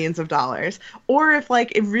many millions of dollars? Or if,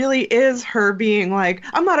 like, it really is her being like,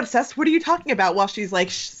 I'm not obsessed, what are you talking about? While she's, like,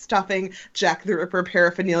 stuffing Jack the Ripper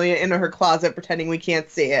paraphernalia into her closet, pretending we can't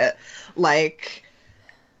see it. Like,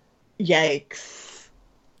 yikes.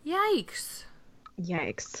 Yikes.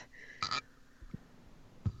 Yikes.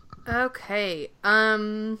 Okay,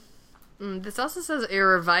 this also says a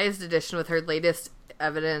revised edition with her latest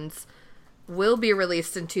evidence will be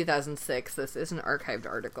released in 2006. This is an archived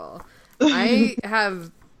article. I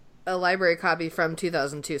have a library copy from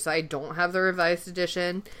 2002, so I don't have the revised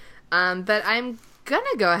edition. But I'm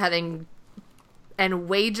gonna go ahead and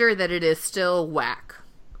wager that it is still whack.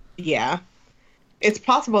 Yeah. It's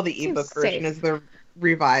possible the ebook version is the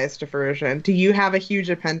revised version. Do you have a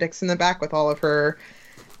huge appendix in the back with all of her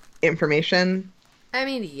information? I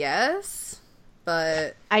mean, yes,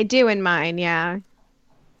 but... I do in mine, yeah.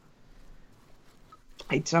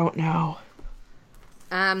 I don't know.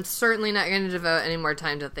 I'm certainly not going to devote any more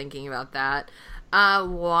time to thinking about that.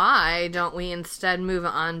 Why don't we instead move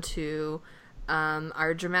on to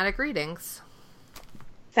our dramatic readings?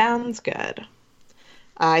 Sounds good.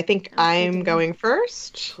 I think I'm going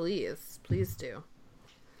first. Please do.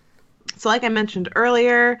 So like I mentioned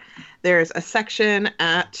earlier, there's a section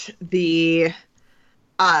at the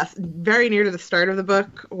very near to the start of the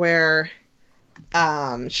book where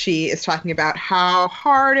she is talking about how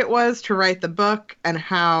hard it was to write the book and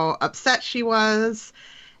how upset she was.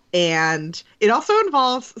 And it also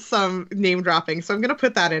involves some name dropping, so I'm going to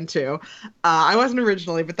put that in too. I wasn't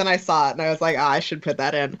originally, but then I saw it and I was like, I should put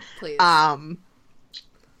that in. Please.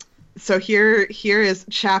 So here is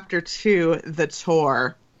chapter 2, The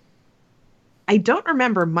Tour. I don't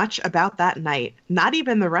remember much about that night, not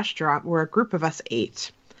even the restaurant where a group of us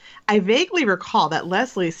ate. I vaguely recall that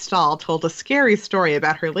Leslie Stahl told a scary story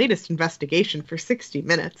about her latest investigation for 60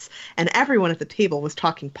 minutes, and everyone at the table was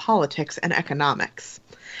talking politics and economics.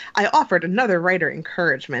 I offered another writer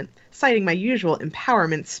encouragement, citing my usual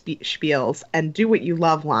empowerment spiels and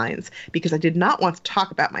do-what-you-love lines, because I did not want to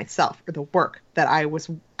talk about myself or the work that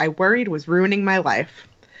I worried was ruining my life.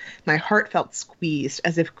 My heart felt squeezed,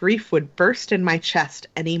 as if grief would burst in my chest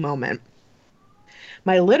any moment.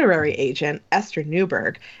 My literary agent, Esther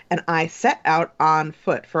Newberg, and I set out on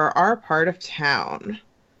foot for our part of town.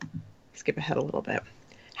 Skip ahead a little bit.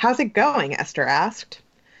 How's it going? Esther asked.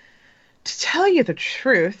 To tell you the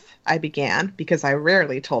truth, I began, because I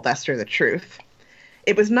rarely told Esther the truth.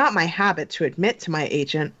 It was not my habit to admit to my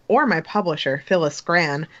agent or my publisher, Phyllis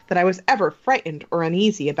Gran, that I was ever frightened or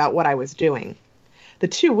uneasy about what I was doing. The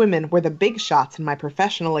two women were the big shots in my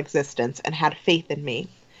professional existence and had faith in me.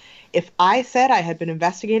 If I said I had been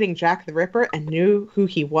investigating Jack the Ripper and knew who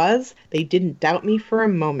he was, they didn't doubt me for a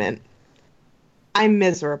moment. I'm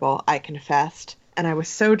miserable, I confessed, and I was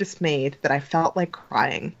so dismayed that I felt like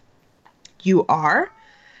crying. You are?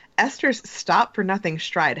 Esther's stop-for-nothing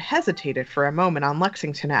stride hesitated for a moment on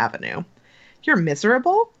Lexington Avenue. You're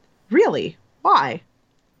miserable? Really? Why?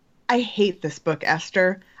 I hate this book,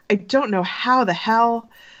 Esther. I don't know how the hell.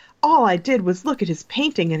 All I did was look at his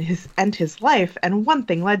painting and his life, and one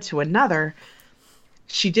thing led to another.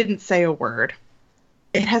 She didn't say a word.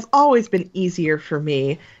 It has always been easier for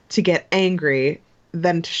me to get angry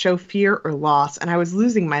than to show fear or loss, and I was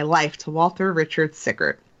losing my life to Walter Richard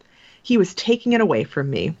Sickert. He was taking it away from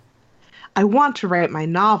me. I want to write my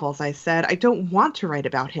novels, I said. I don't want to write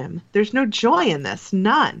about him. There's no joy in this,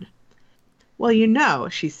 none. Well, you know,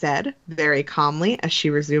 she said, very calmly as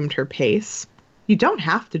she resumed her pace. You don't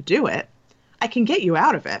have to do it. I can get you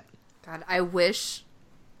out of it. God, I wish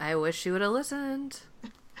she would have listened.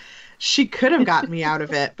 She could have gotten me out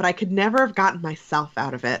of it, but I could never have gotten myself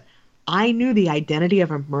out of it. I knew the identity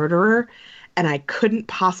of a murderer, and I couldn't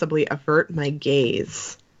possibly avert my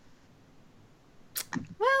gaze.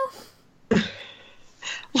 Well,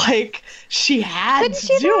 like, she had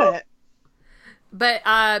to do it. But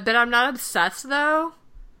I'm not obsessed, though.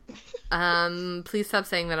 Please stop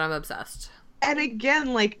saying that I'm obsessed. And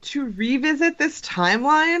again, like, to revisit this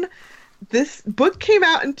timeline, this book came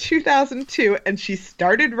out in 2002, and she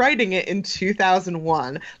started writing it in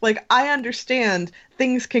 2001. Like, I understand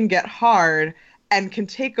things can get hard and can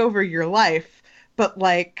take over your life, but,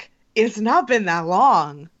 like, it's not been that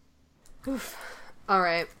long. Oof. All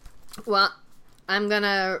right. Well, I'm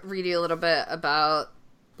gonna read you a little bit about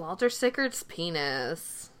Walter Sickert's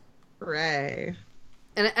penis. Hooray.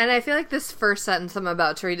 And I feel like this first sentence I'm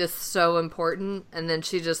about to read is so important, and then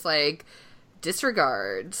she just, like,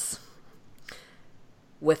 disregards.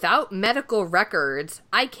 Without medical records,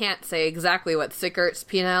 I can't say exactly what Sickert's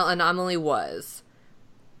penile anomaly was.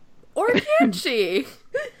 Or can she?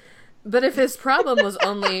 But if his problem was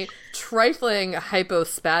only trifling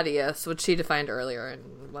hypospadias, which she defined earlier,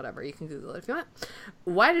 and whatever, you can Google it if you want,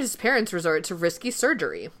 why did his parents resort to risky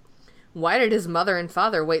surgery? Why did his mother and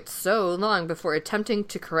father wait so long before attempting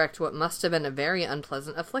to correct what must have been a very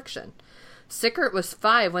unpleasant affliction? Sickert was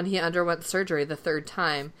 5 when he underwent surgery the 3rd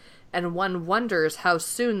time, and one wonders how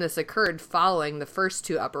soon this occurred following the first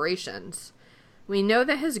 2 operations. We know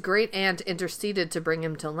that his great-aunt interceded to bring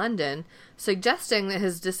him to London, suggesting that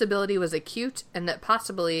his disability was acute and that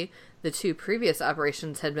possibly the 2 previous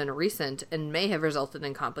operations had been recent and may have resulted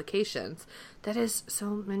in complications. That is so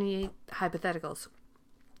many hypotheticals.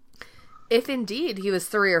 If indeed he was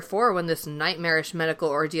 3 or 4 when this nightmarish medical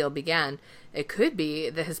ordeal began, it could be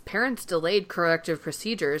that his parents delayed corrective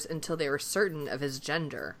procedures until they were certain of his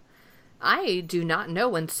gender. I do not know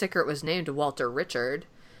when Sickert was named Walter Richard.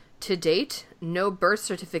 To date, no birth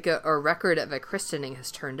certificate or record of a christening has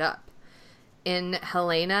turned up. In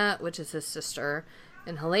Helena, which is his sister,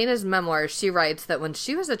 in Helena's memoirs, she writes that when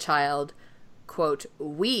she was a child, quote,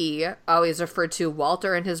 we always referred to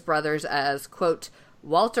Walter and his brothers as, quote,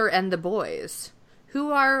 Walter and the boys.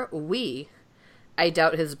 Who are we? I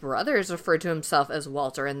doubt his brothers referred to himself as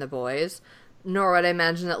Walter and the boys, nor would I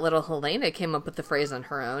imagine that little Helena came up with the phrase on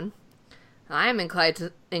her own. I am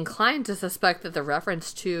inclined to suspect that the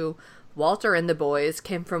reference to Walter and the boys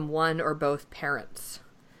came from one or both parents.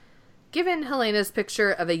 Given Helena's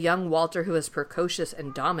picture of a young Walter who was precocious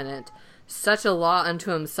and dominant, such a law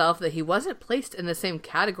unto himself that he wasn't placed in the same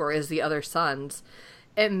category as the other sons,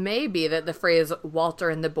 it may be that the phrase Walter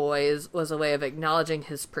and the boys was a way of acknowledging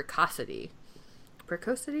his precocity.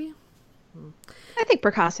 Precocity? I think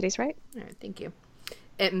precocity's right. All right, thank you.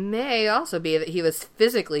 It may also be that he was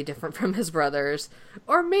physically different from his brothers,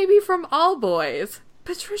 or maybe from all boys.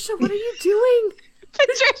 Patricia, what are you doing?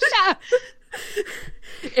 Patricia!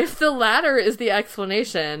 If the latter is the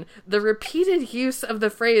explanation, the repeated use of the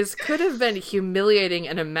phrase could have been humiliating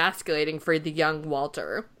and emasculating for the young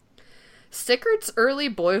Walter. Sickert's early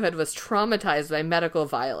boyhood was traumatized by medical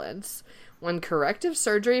violence. When corrective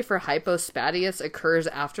surgery for hypospadias occurs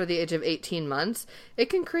after the age of 18 months, it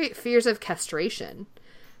can create fears of castration.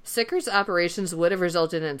 Sickert's operations would have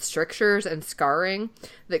resulted in strictures and scarring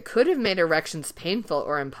that could have made erections painful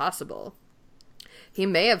or impossible. He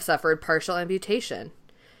may have suffered partial amputation.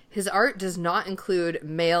 His art does not include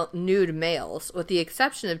nude males, with the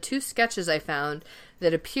exception of 2 sketches I found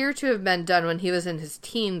that appear to have been done when he was in his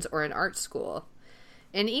teens or in art school.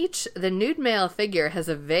 In each, the nude male figure has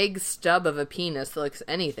a vague stub of a penis that looks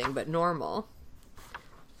anything but normal.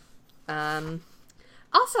 I'll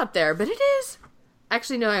stop there, but it is...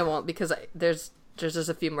 Actually, no, I won't, because there's just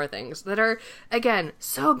a few more things that are, again,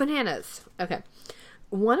 so bananas. Okay.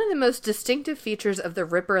 One of the most distinctive features of the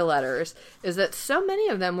Ripper letters is that so many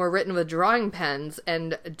of them were written with drawing pens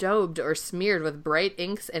and daubed or smeared with bright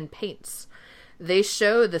inks and paints. They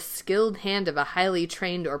show the skilled hand of a highly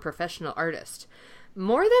trained or professional artist.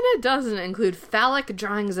 More than a dozen include phallic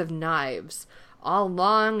drawings of knives, all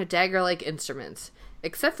long, dagger-like instruments,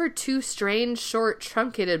 except for 2 strange, short,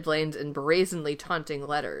 truncated blades and brazenly taunting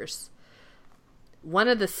letters. One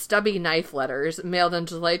of the stubby knife letters, mailed on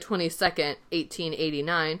July 22nd,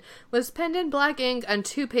 1889, was penned in black ink on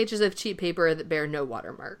 2 pages of cheap paper that bear no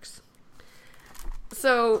watermarks.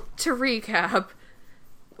 So, to recap,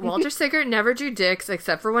 Walter Sickert never drew dicks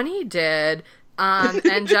except for when he did,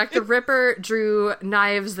 and Jack the Ripper drew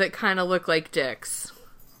knives that kind of look like dicks.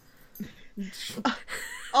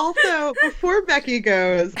 Also, before Becky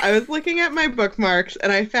goes, I was looking at my bookmarks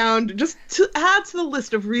and I found, just to add to the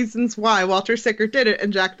list of reasons why Walter Sickert did it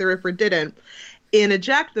and Jack the Ripper didn't, in a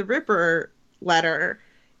Jack the Ripper letter,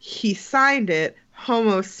 he signed it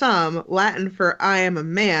Homo Sum, Latin for I am a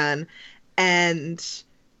man, and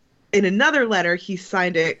in another letter he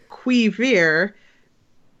signed it Qui Vir,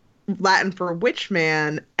 Latin for witch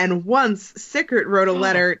man, and once Sickert wrote a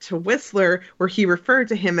letter to Whistler where he referred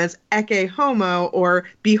to him as Ecce Homo, or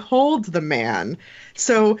behold the man.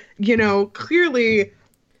 So, clearly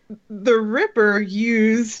the Ripper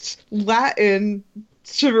used Latin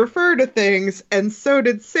to refer to things, and so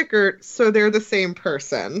did Sickert, so they're the same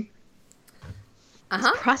person. He's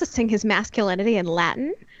processing his masculinity in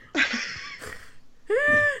Latin?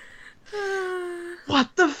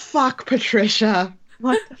 What the fuck, Patricia?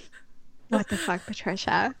 What the fuck,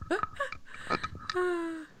 Patricia?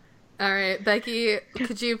 All right, Becky,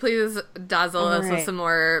 could you please dazzle us with some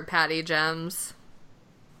more Patty gems?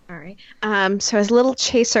 All right. So as a little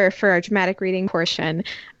chaser for our dramatic reading portion,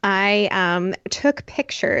 I took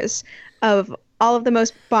pictures of all of the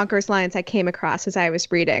most bonkers lines I came across as I was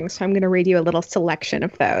reading. So I'm going to read you a little selection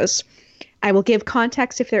of those. I will give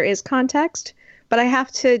context if there is context, but I have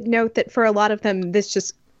to note that for a lot of them, this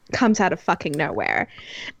just comes out of fucking nowhere.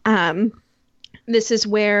 This is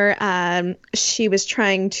where she was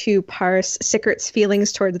trying to parse Sickert's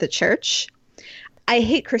feelings towards the church. I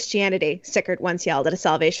hate Christianity, Sickert once yelled at a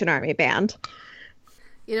Salvation Army band.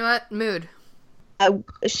 You know what? Mood.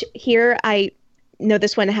 Here, I know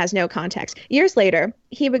this one has no context. Years later,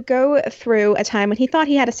 he would go through a time when he thought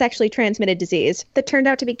he had a sexually transmitted disease that turned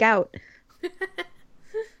out to be gout.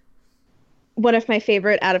 One of my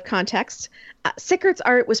favorite out of context. Sickert's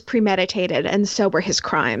art was premeditated, and so were his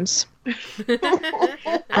crimes.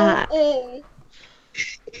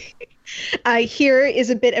 Here is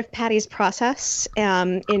a bit of Patty's process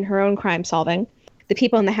in her own crime solving. The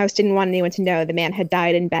people in the house didn't want anyone to know the man had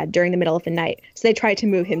died in bed during the middle of the night, so they tried to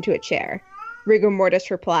move him to a chair. Rigor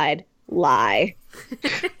mortis replied, lie.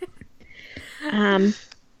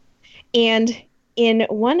 And in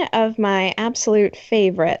one of my absolute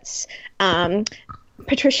favorites,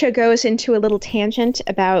 Patricia goes into a little tangent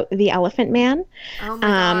about the Elephant Man. Oh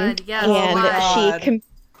my god, yes. And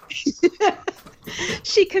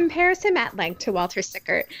She compares him at length to Walter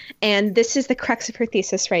Sickert, and this is the crux of her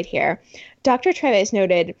thesis right here. Dr. Treves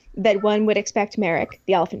noted that one would expect Merrick,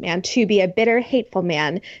 the Elephant Man, to be a bitter, hateful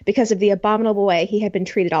man because of the abominable way he had been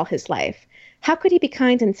treated all his life. How could he be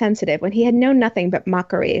kind and sensitive when he had known nothing but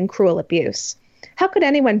mockery and cruel abuse? How could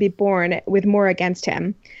anyone be born with more against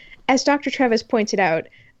him? As Dr. Treves pointed out,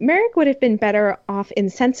 Merrick would have been better off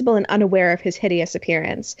insensible and unaware of his hideous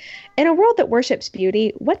appearance. In a world that worships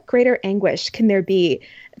beauty, what greater anguish can there be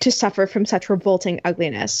to suffer from such revolting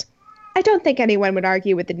ugliness? I don't think anyone would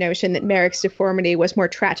argue with the notion that Merrick's deformity was more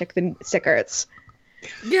tragic than Sickert's.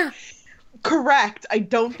 Yeah. Correct. I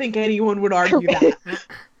don't think anyone would argue that.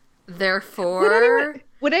 Therefore,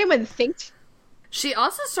 would anyone think? She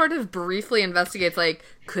also sort of briefly investigates, like,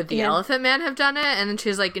 could the Elephant Man have done it? And then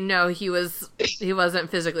she's like, no, he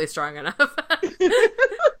wasn't physically strong enough.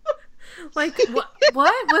 Like, what?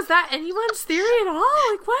 Was that anyone's theory at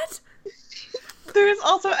all? Like, what? There's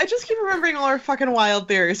also, I just keep remembering all her fucking wild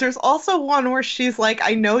theories. There's also one where she's like,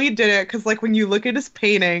 I know he did it because, like, when you look at his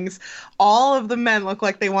paintings, all of the men look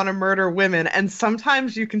like they want to murder women, and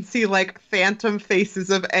sometimes you can see, like, phantom faces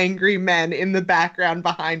of angry men in the background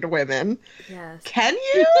behind women. Yes. Can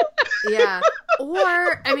you? Yeah.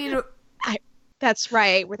 Or, I mean... That's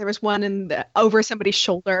right, where there was one over somebody's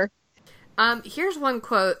shoulder. Here's one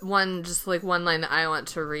quote, one line that I want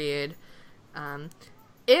to read.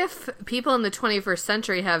 If people in the 21st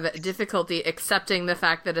century have difficulty accepting the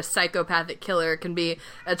fact that a psychopathic killer can be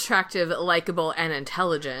attractive, likable, and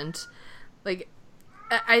intelligent, like,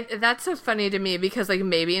 that's so funny to me because, like,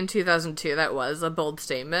 maybe in 2002 that was a bold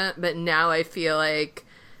statement, but now I feel like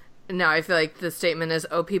the statement is,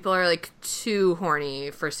 oh, people are, like, too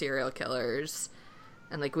horny for serial killers,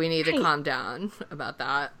 and, like, we need to calm down about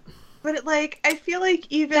that. But, like, I feel like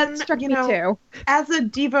even, you know, too. As a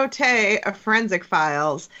devotee of Forensic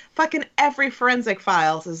Files, fucking every Forensic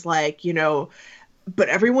Files is like, you know, but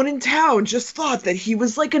everyone in town just thought that he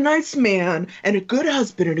was like a nice man and a good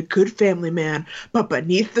husband and a good family man. But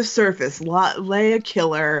beneath the surface lay a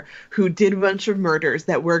killer who did a bunch of murders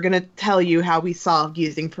that we're going to tell you how we solved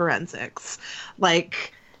using forensics.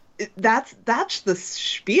 Like... That's the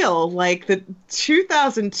spiel. Like, the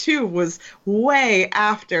 2002 was way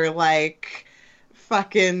after, like,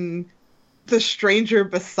 fucking The Stranger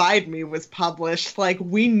Beside Me was published. Like,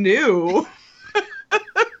 we knew.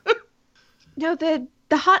 No, the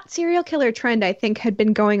hot serial killer trend, I think, had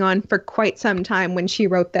been going on for quite some time when she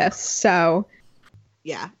wrote this, so...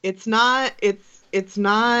 Yeah, it's...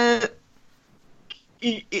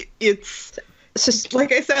 Just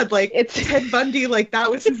like I said, like, it's Ted Bundy, like, that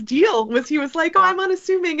was his deal, was he was like, oh, I'm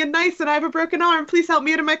unassuming and nice and I have a broken arm, please help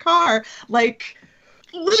me into my car. Like,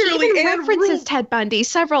 literally, she even Anne references Rule... Ted Bundy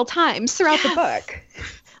several times throughout the book.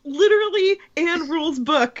 Literally, Anne Rule's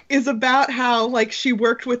book is about how, like, she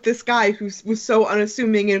worked with this guy who was so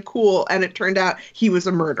unassuming and cool, and it turned out he was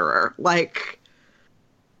a murderer. Like,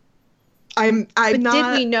 I'm but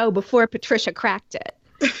not... did we know before Patricia cracked it?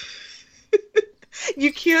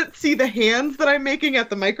 You can't see the hands that I'm making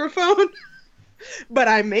at the microphone, but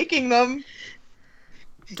I'm making them.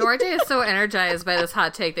 Dorje is so energized by this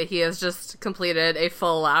hot take that he has just completed a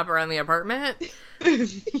full lap around the apartment.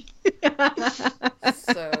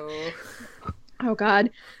 So... Oh,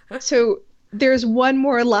 God. So there's one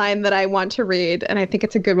more line that I want to read, and I think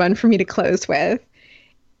it's a good one for me to close with.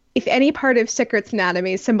 If any part of Sickert's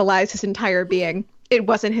anatomy symbolized his entire being, it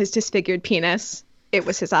wasn't his disfigured penis. It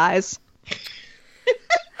was his eyes.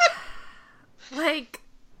 Like,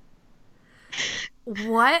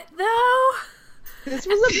 what, though? This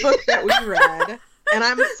was a book that we read, and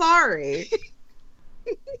I'm sorry.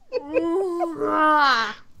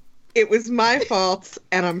 It was my fault,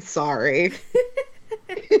 and I'm sorry.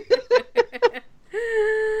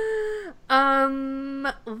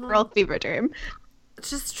 Girl fever dream.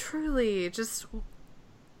 Just truly, just...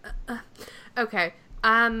 okay.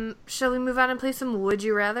 Shall we move on and play some Would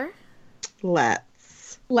You Rather?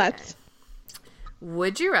 Let's.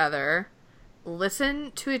 Would you rather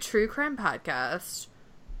listen to a true crime podcast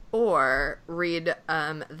or read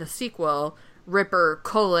the sequel, Ripper: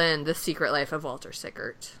 The Secret Life of Walter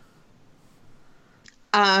Sickert?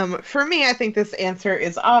 For me, I think this answer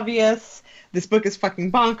is obvious. This book is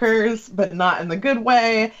fucking bonkers, but not in the good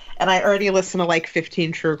way. And I already listen to like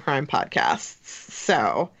 15 true crime podcasts.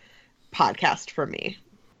 So, podcast for me.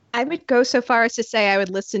 I would go so far as to say I would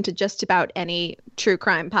listen to just about any true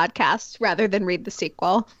crime podcast rather than read the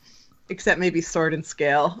sequel. Except maybe Sword and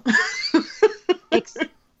Scale.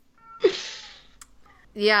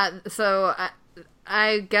 Yeah, so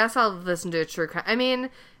I guess I'll listen to a true crime. I mean,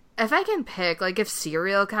 if I can pick, like, if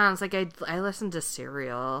Serial counts, like, I listen to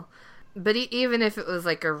Serial. But even if it was,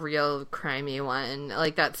 like, a real crimey one,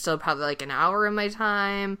 like, that's still probably, like, an hour of my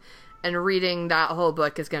time. And reading that whole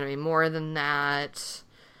book is going to be more than that.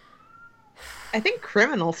 I think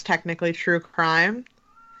Criminal's technically true crime.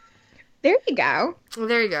 There you go.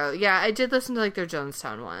 There you go. Yeah, I did listen to, like, their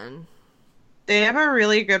Jonestown one. They have a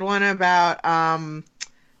really good one about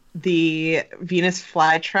the Venus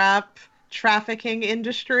flytrap trafficking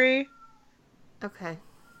industry. Okay.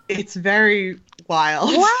 It's very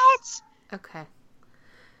wild. What? Okay.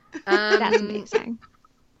 That's amazing.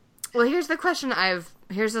 Well, here's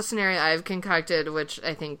the scenario I've concocted, which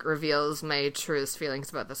I think reveals my truest feelings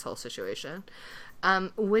about this whole situation.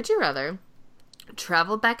 Would you rather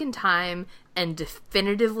travel back in time and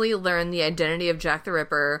definitively learn the identity of Jack the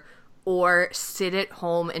Ripper, or sit at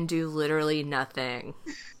home and do literally nothing?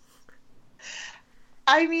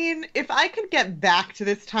 I mean, if I could get back to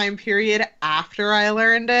this time period after I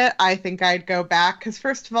learned it, I think I'd go back. Because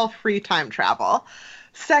first of all, free time travel.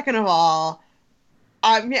 Second of all,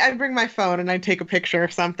 I'd bring my phone and I'd take a picture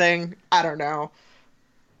of something. I don't know.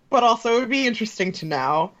 But also, it would be interesting to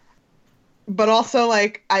know. But also,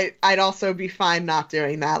 like, I'd also be fine not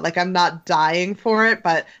doing that. Like, I'm not dying for it,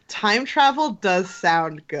 but time travel does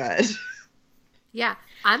sound good. Yeah,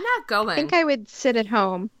 I'm not going. I think I would sit at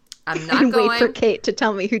home. I'm not and going. wait for Kate to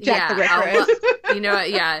tell me who Jack the Ripper is. You know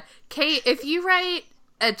what? Yeah, Kate, if you write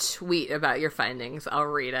a tweet about your findings, I'll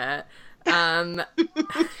read it.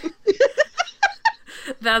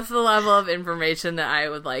 That's the level of information that I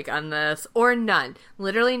would like on this, or none.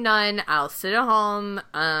 Literally none. I'll sit at home,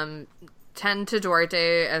 tend to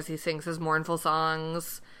Duarte as he sings his mournful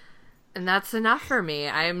songs, and that's enough for me.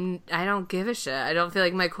 I don't give a shit. I don't feel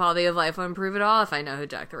like my quality of life will improve at all if I know who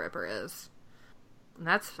Jack the Ripper is. And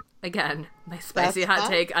that's, again, my spicy hot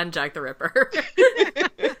take on Jack the Ripper.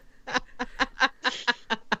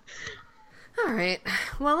 All right.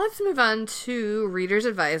 Well, let's move on to Reader's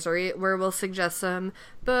Advisory, where we'll suggest some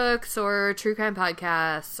books or true crime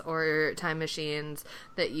podcasts or time machines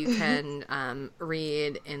that you can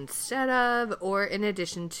read instead of or in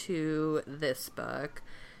addition to this book.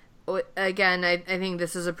 Again, I think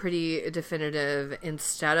this is a pretty definitive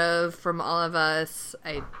instead of from all of us.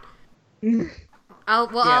 I'll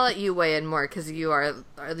let you weigh in more because you are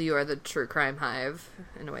the true crime hive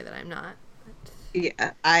in a way that I'm not.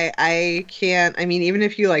 Yeah, I can't. I mean, even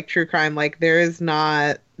if you like true crime, like this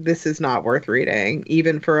is not worth reading.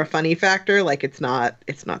 Even for a funny factor, like it's not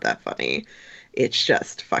that funny. It's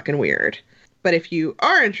just fucking weird. But if you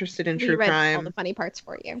are interested in true crime, all the funny parts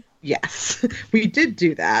for you. Yes, we did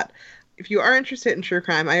do that. If you are interested in true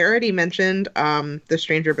crime, I already mentioned The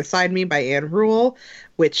Stranger Beside Me by Anne Rule,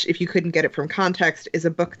 which, if you couldn't get it from context, is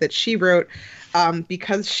a book that she wrote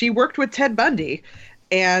because she worked with Ted Bundy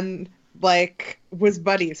and like was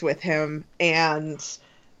buddies with him and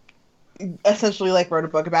essentially like wrote a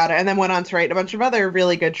book about it and then went on to write a bunch of other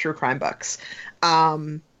really good true crime books.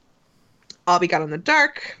 All We Got in the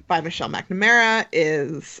Dark by Michelle McNamara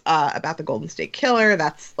is about the Golden State Killer.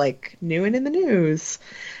 That's like new and in the news.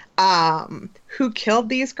 Who Killed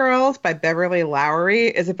These Girls by Beverly Lowry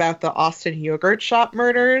is about the Austin yogurt shop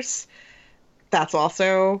murders. That's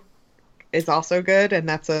also good, and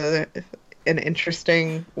that's an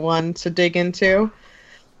interesting one to dig into.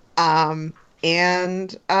 And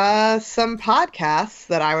some podcasts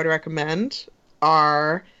that I would recommend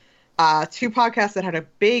are two podcasts that had a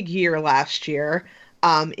big year last year.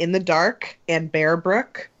 In the Dark and Bear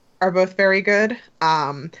Brook are both very good.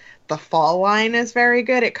 The Fall Line is very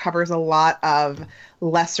good. It covers a lot of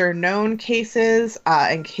lesser known cases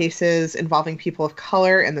and cases involving people of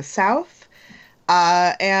color in the South.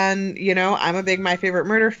 And, you know, I'm a big My Favorite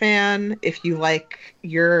Murder fan. If you like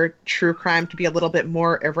your true crime to be a little bit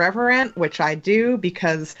more irreverent, which I do,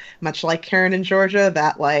 because much like Karen in Georgia,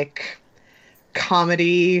 that like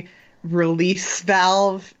comedy release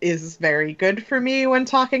valve is very good for me when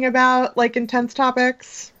talking about like intense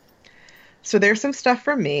topics. So there's some stuff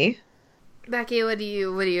from me. Becky, what do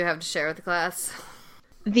you have to share with the class?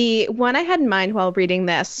 The one I had in mind while reading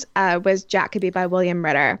this was Jacoby by William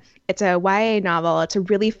Ritter. It's a YA novel. It's a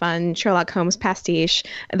really fun Sherlock Holmes pastiche.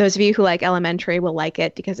 Those of you who like Elementary will like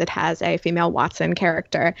it because it has a female Watson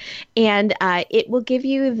character. And it will give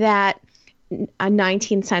you that a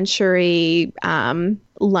 19th century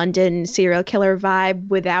London serial killer vibe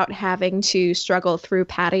without having to struggle through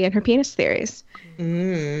Patty and her penis theories.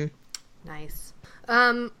 Nice.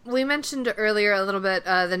 We mentioned earlier a little bit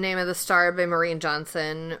The Name of the Star by Maureen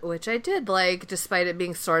Johnson, which I did like, despite it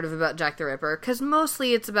being sort of about Jack the Ripper, because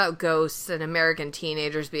mostly it's about ghosts and American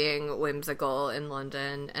teenagers being whimsical in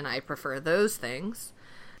London, and I prefer those things.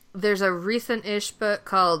 There's a recent-ish book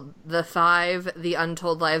called The Five: The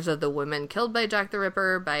Untold Lives of the Women Killed by Jack the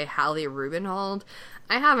Ripper by Hallie Rubenhold.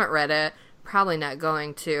 I haven't read it, probably not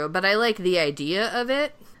going to, but I like the idea of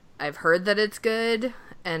it. I've heard that it's good,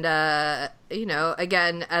 and,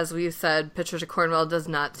 again, as we've said, Patricia Cornwell does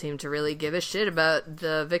not seem to really give a shit about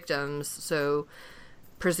the victims, so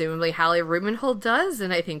presumably Hallie Rubenhold does,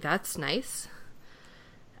 and I think that's nice.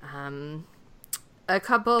 A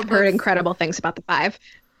couple I've heard incredible things about The Five.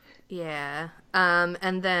 Yeah.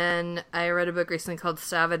 And then I read a book recently called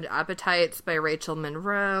Savage Appetites by Rachel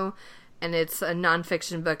Monroe, and it's a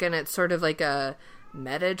nonfiction book, and it's sort of like a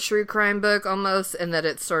meta true crime book almost, in that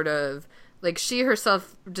it's sort of like she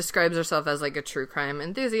herself describes herself as like a true crime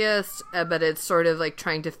enthusiast, but it's sort of like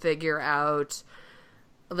trying to figure out,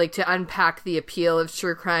 like, to unpack the appeal of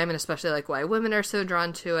true crime, and especially like why women are so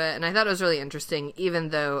drawn to it. And I thought it was really interesting, even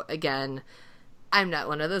though, again, I'm not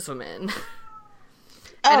one of those women.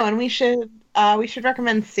 Oh, and we should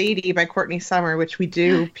recommend Sadie by Courtney Summer, which we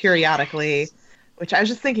do periodically, which I was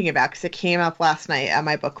just thinking about because it came up last night at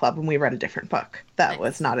my book club when we read a different book that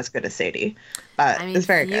was not as good as Sadie, but it's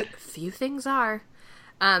very good. Few things are.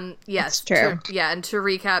 Yes, That's true. And to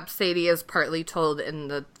recap, Sadie is partly told in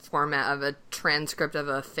the format of a transcript of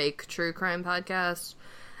a fake true crime podcast,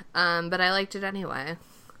 but I liked it anyway.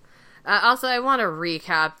 Also, I want to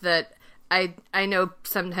recap that I know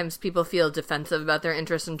sometimes people feel defensive about their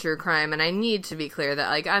interest in true crime, and I need to be clear that,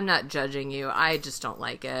 like, I'm not judging you. I just don't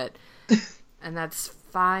like it. And that's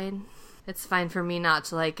fine. It's fine for me not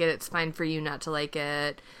to like it. It's fine for you not to like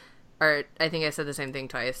it. Or I think I said the same thing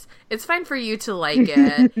twice. It's fine for you to like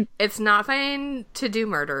it. It's not fine to do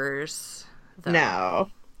murders, though.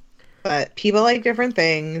 No. But people like different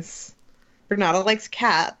things. Renata likes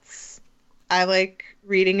cats. I like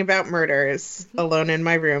reading about murders alone in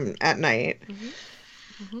my room at night.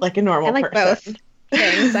 Like a normal I like person. both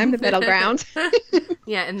things. I'm the middle ground.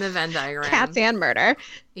 Yeah, in the Venn diagram. Cats and murder.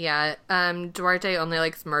 Yeah, Duarte only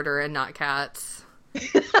likes murder and not cats.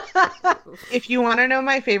 If you want to know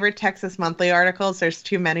my favorite Texas Monthly articles, there's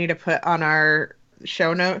too many to put on our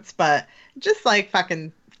show notes, but just like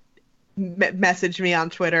fucking message me on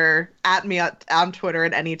Twitter, at me on Twitter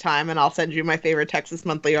at any time, and I'll send you my favorite Texas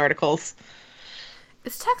Monthly articles.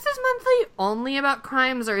 Is Texas Monthly only about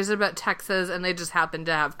crimes, or is it about Texas and they just happen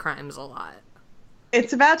to have crimes a lot?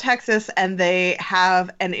 It's about Texas, and they have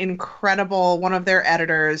an incredible, one of their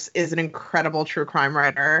editors is an incredible true crime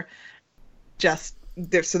writer. So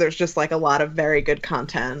there's just like a lot of very good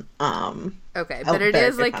content. Okay, but it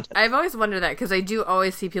is like, content. I've always wondered that, because I do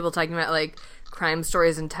always see people talking about like crime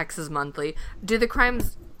stories in Texas Monthly. Do the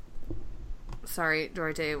crimes... Sorry,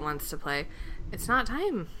 Duarte wants to play. It's not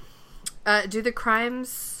time. Do the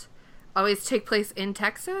crimes always take place in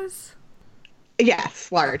Texas?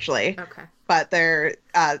 Yes, largely. Okay. But they're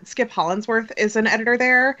Skip Hollandsworth is an editor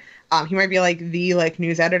there. He might be like the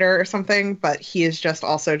news editor or something, but he is just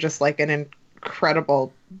also just like an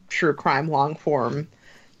incredible true crime long form,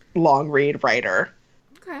 long read writer.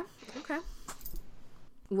 Okay.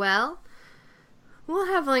 Well, we'll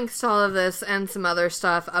have links to all of this and some other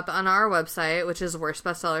stuff up on our website, which is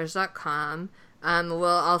worstbestsellers.com. We'll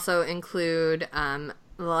also include,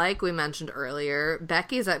 like we mentioned earlier,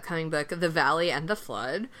 Becky's upcoming book, The Valley and the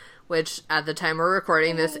Flood, which at the time we're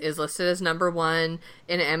recording this is listed as #1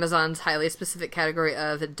 in Amazon's highly specific category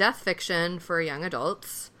of death fiction for young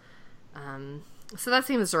adults. So that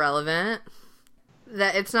seems relevant.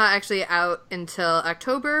 That it's not actually out until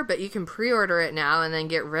October, but you can pre-order it now and then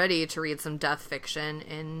get ready to read some death fiction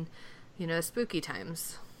in, spooky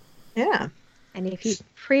times. Yeah. And if you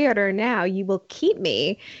pre-order now, you will keep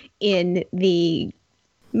me in the,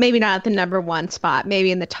 maybe not at the #1 spot, maybe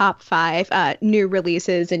in the top 5 new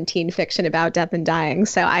releases in teen fiction about death and dying.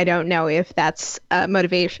 So I don't know if that's a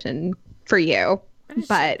motivation for you,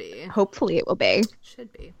 but hopefully it will be.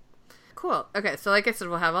 Should be. Cool. Okay, so like I said,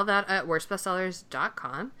 we'll have all that at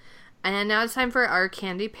worstbestsellers.com. And now it's time for our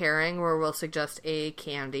candy pairing, where we'll suggest a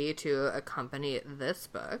candy to accompany this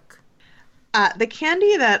book. The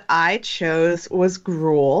candy that I chose was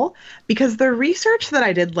gruel, because the research that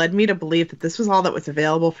I did led me to believe that this was all that was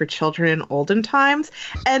available for children in olden times.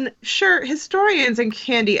 And sure, historians and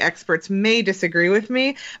candy experts may disagree with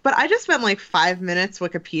me, but I just spent like 5 minutes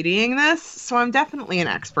Wikipediaing this, so I'm definitely an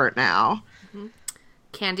expert now. Mm-hmm.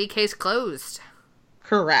 Candy case closed.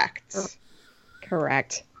 Correct.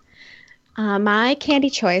 My candy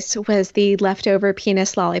choice was the leftover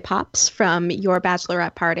penis lollipops from your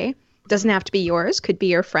bachelorette party. Doesn't have to be yours, could be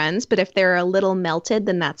your friends, but if they're a little melted,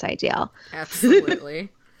 then that's ideal. Absolutely.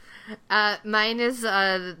 Mine is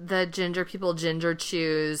the ginger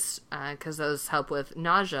chews, because those help with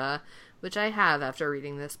nausea, which I have after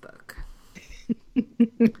reading this book.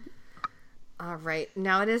 All right,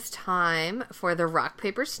 now it is time for the Rock,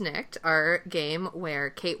 Paper, Snikt, our game where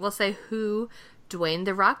Kate will say who Dwayne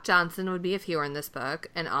 "The Rock" Johnson would be if he were in this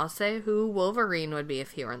book, and I'll say who Wolverine would be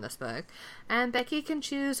if he were in this book. And Becky can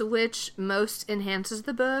choose which most enhances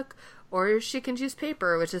the book, or she can choose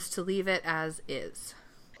paper, which is to leave it as is.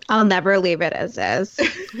 I'll never leave it as is.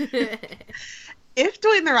 If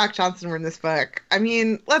Dwayne "The Rock" Johnson were in this book, I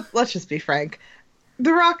mean, let's just be frank.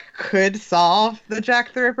 The Rock could solve the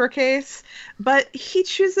Jack the Ripper case, but he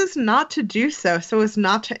chooses not to do so as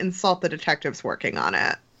not to insult the detectives working on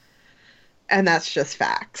it. And that's just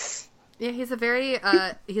facts. Yeah, he's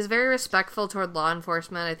very respectful toward law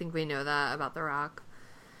enforcement. I think we know that about The Rock.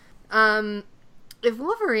 If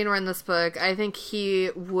Wolverine were in this book, I think he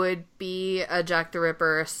would be a Jack the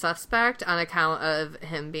Ripper suspect on account of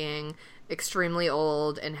him being extremely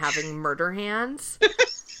old and having murder hands.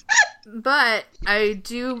 But I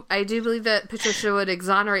do believe that Patricia would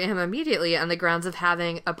exonerate him immediately on the grounds of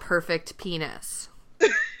having a perfect penis.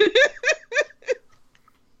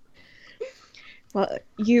 Well,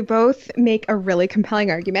 you both make a really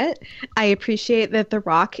compelling argument. I appreciate that The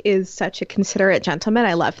Rock is such a considerate gentleman.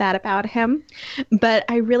 I love that about him. But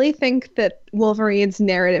I really think that Wolverine's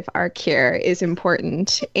narrative arc here is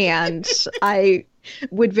important. And I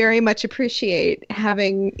would very much appreciate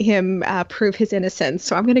having him prove his innocence.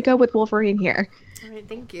 So I'm going to go with Wolverine here. All right,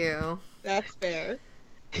 thank you. That's fair.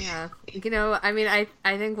 Yeah. I mean, I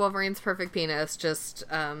think Wolverine's perfect penis just,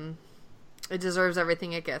 it deserves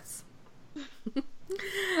everything it gets. What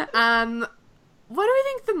do we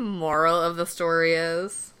think the moral of the story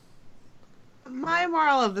is? My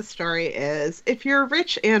moral of the story is, if you're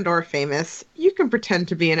rich and or famous, you can pretend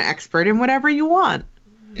to be an expert in whatever you want.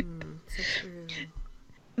 So true.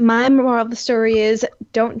 My moral of the story is,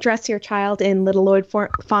 don't dress your child in Little Lord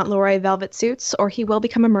Fauntleroy velvet suits, or he will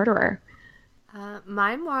become a murderer.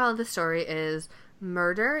 My moral of the story is,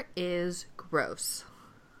 murder is gross.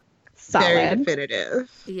 Solid. Very definitive.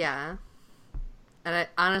 Yeah. And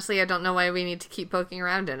I don't know why we need to keep poking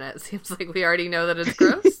around in it. It seems like we already know that it's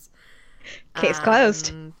gross. Case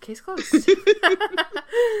closed. Case closed.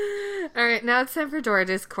 All right, now it's time for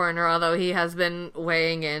Dorothy's Corner, although he has been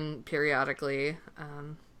weighing in periodically.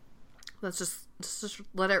 Let's just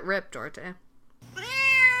let it rip, Dorothy.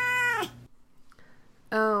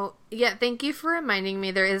 Oh, yeah, thank you for reminding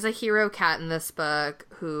me. There is a hero cat in this book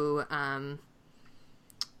who, no,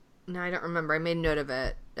 I don't remember. I made note of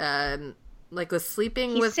it. Was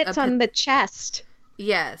sleeping with... He sits on the chest.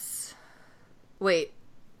 Yes. Wait.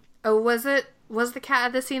 Oh, was the cat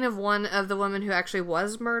at the scene of one of the women who actually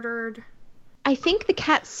was murdered? I think the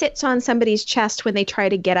cat sits on somebody's chest when they try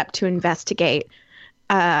to get up to investigate.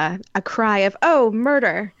 A cry of, oh,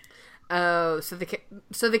 murder. Oh, so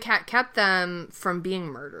the cat kept them from being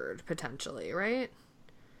murdered, potentially, right?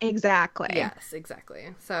 Exactly. Yes, exactly.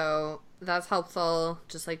 So that's helpful,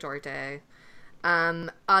 just like Dorothy.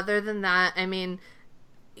 Other than that, I mean,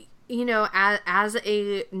 as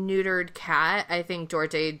a neutered cat, I think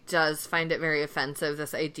Dorothy does find it very offensive,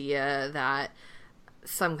 this idea that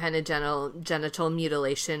some kind of genital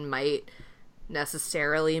mutilation might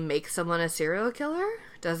necessarily make someone a serial killer.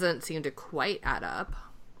 Doesn't seem to quite add up.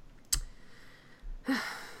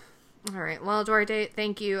 All right. Well, Dorothy,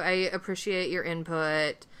 thank you. I appreciate your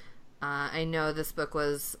input. I know this book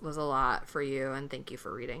was a lot for you, and thank you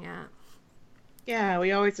for reading it. Yeah,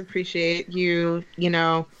 we always appreciate you,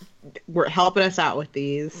 we're helping us out with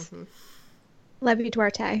these. Mm-hmm. Love you,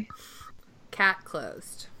 Duarte. Cat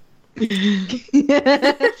closed. Do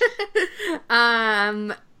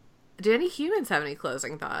any humans have any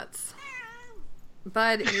closing thoughts?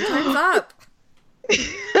 Bud, your time's up.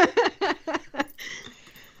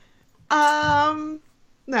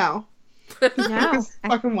 No. No.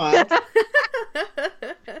 Fucking wild.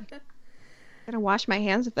 I'm gonna wash my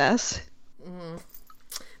hands of this. Mm-hmm.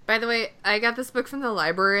 By the way, I got this book from the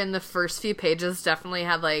library, and the first few pages definitely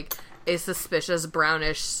had, a suspicious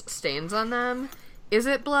brownish stains on them. Is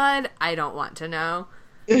it blood? I don't want to know.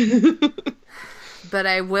 But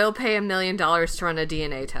I will pay $1 million to run a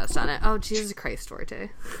DNA test on it. Oh, Jesus Christ, Dorothy.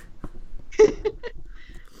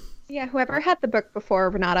 Yeah, whoever had the book before,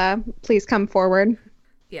 Renata, please come forward.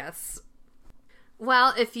 Yes.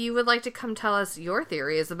 Well, if you would like to come tell us your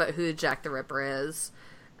theories about who Jack the Ripper is...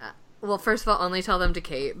 well, first of all, only tell them to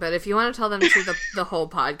Kate, but if you want to tell them to the whole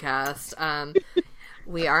podcast,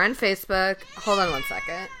 we are on Facebook. Hold on one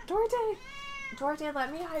second. Dorothy,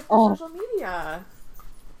 let me hide for social media.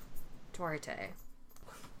 Dorothy.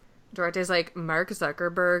 Duarte's like, Mark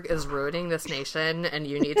Zuckerberg is ruining this nation, and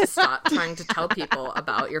you need to stop trying to tell people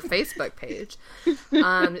about your Facebook page.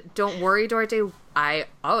 Don't worry, Duarte. I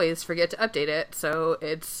always forget to update it, so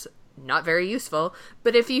it's not very useful.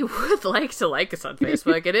 But if you would like to like us on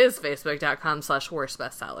Facebook, it is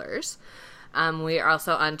facebook.com/worstbestsellers. We are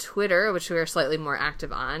also on Twitter, which we are slightly more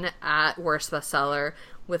active on, at worstbestseller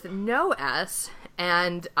with no S.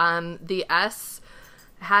 And the S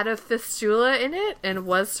had a fistula in it and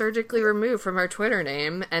was surgically removed from our Twitter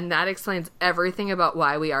name, and that explains everything about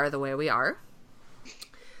why we are the way we are.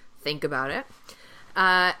 Think about it.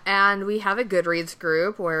 And we have a Goodreads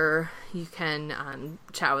group where you can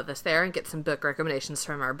chat with us there and get some book recommendations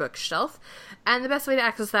from our bookshelf. And the best way to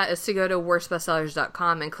access that is to go to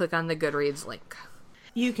worstbestsellers.com and click on the Goodreads link.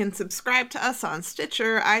 You can subscribe to us on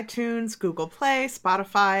Stitcher, iTunes, Google Play,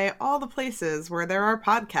 Spotify, all the places where there are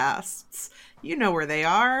podcasts. You know where they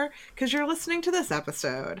are, because you're listening to this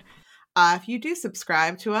episode. If you do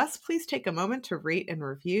subscribe to us, please take a moment to rate and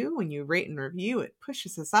review. When you rate and review, it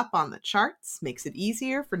pushes us up on the charts, makes it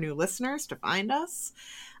easier for new listeners to find us.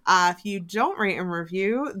 If you don't rate and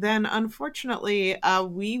review, then unfortunately,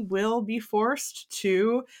 we will be forced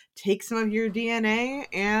to take some of your DNA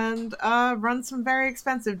and run some very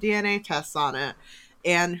expensive DNA tests on it.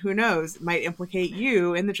 And who knows, it might implicate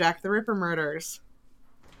you in the Jack the Ripper murders.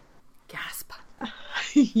 Gasp.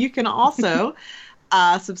 You can also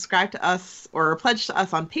subscribe to us or pledge to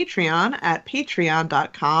us on Patreon at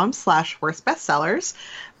patreon.com/worstbestsellers.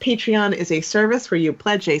 Patreon is a service where you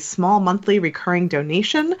pledge a small monthly recurring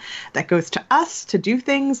donation that goes to us to do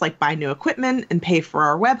things like buy new equipment and pay for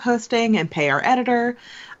our web hosting and pay our editor.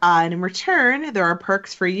 And in return, there are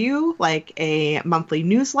perks for you, like a monthly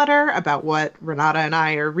newsletter about what Renata and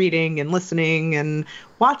I are reading and listening and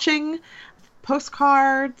watching,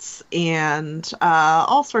 postcards, and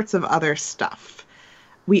all sorts of other stuff.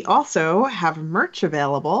 We also have merch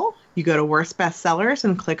available. You go to Worst Bestsellers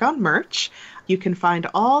and click on merch. You can find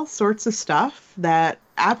all sorts of stuff that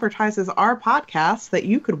advertises our podcast that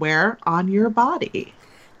you could wear on your body.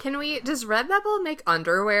 Does Redbubble make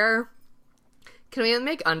underwear? Can we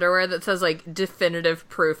make underwear that says, like, definitive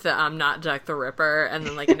proof that I'm not Jack the Ripper, and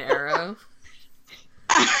then, like, an arrow?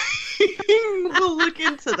 We'll look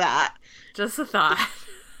into that. Just a thought.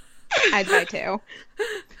 I'd buy two.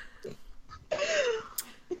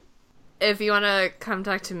 If you want to come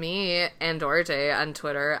talk to me and Duarte on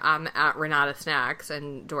Twitter, I'm at Renata Snacks,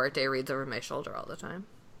 and Duarte reads over my shoulder all the time.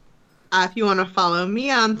 If you want to follow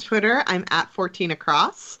me on Twitter, I'm at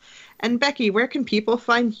 14across. And Becky, where can people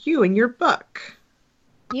find you and your book?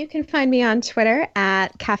 You can find me on Twitter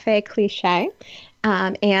at Cafe Cliche.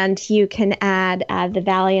 And you can add The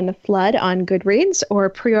Valley and the Flood on Goodreads or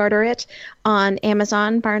pre-order it on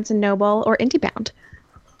Amazon, Barnes & Noble, or IndieBound.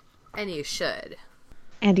 And you should.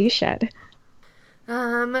 And you should.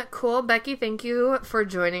 Cool. Becky, thank you for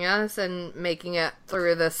joining us and making it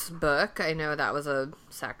through this book. I know that was a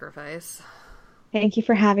sacrifice. Thank you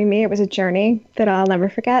for having me. It was a journey that I'll never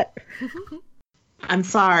forget. I'm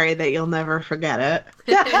sorry that you'll never forget it.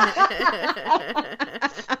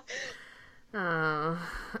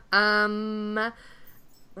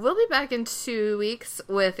 We'll be back in 2 weeks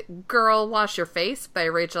with Girl Wash Your Face by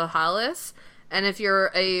Rachel Hollis. And if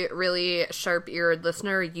you're a really sharp-eared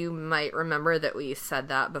listener, you might remember that we said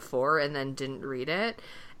that before and then didn't read it.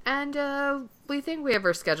 And we think we have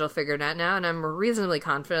our schedule figured out now, and I'm reasonably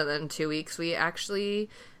confident that in 2 weeks we actually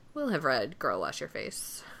will have read Girl Wash Your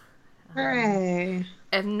Face. Hooray.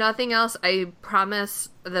 If nothing else, I promise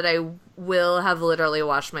that I will have literally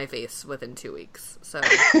washed my face within 2 weeks. So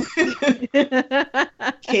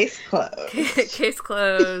Case closed. Case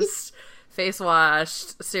closed. Face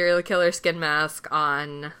washed. Serial killer skin mask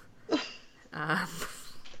on.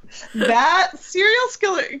 That serial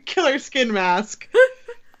killer skin mask.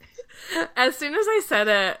 As soon as I said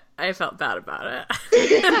it, I felt bad about it.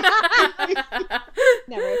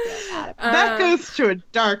 Never feel bad about it. That goes to a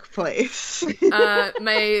dark place.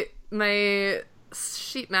 My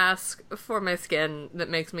sheet mask for my skin that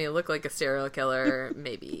makes me look like a serial killer,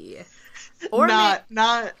 maybe. Or not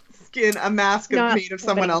skin, a mask made of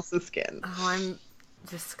someone else's skin. Oh, I'm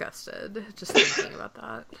disgusted just thinking about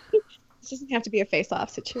that. It doesn't have to be a face-off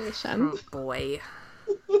situation. Oh boy.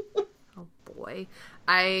 Oh boy.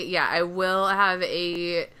 I will have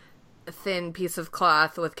a thin piece of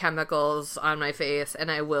cloth with chemicals on my face,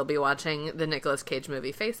 and I will be watching the Nicolas Cage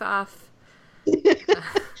movie Face Off.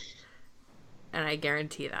 And I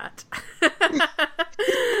guarantee that.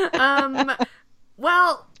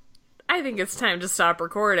 Well, I think it's time to stop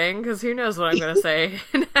recording, because who knows what I'm going to say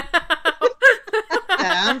now.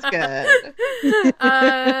 Sounds good.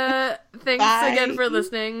 Thanks Bye. again for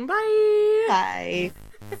listening. Bye.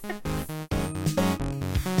 Bye.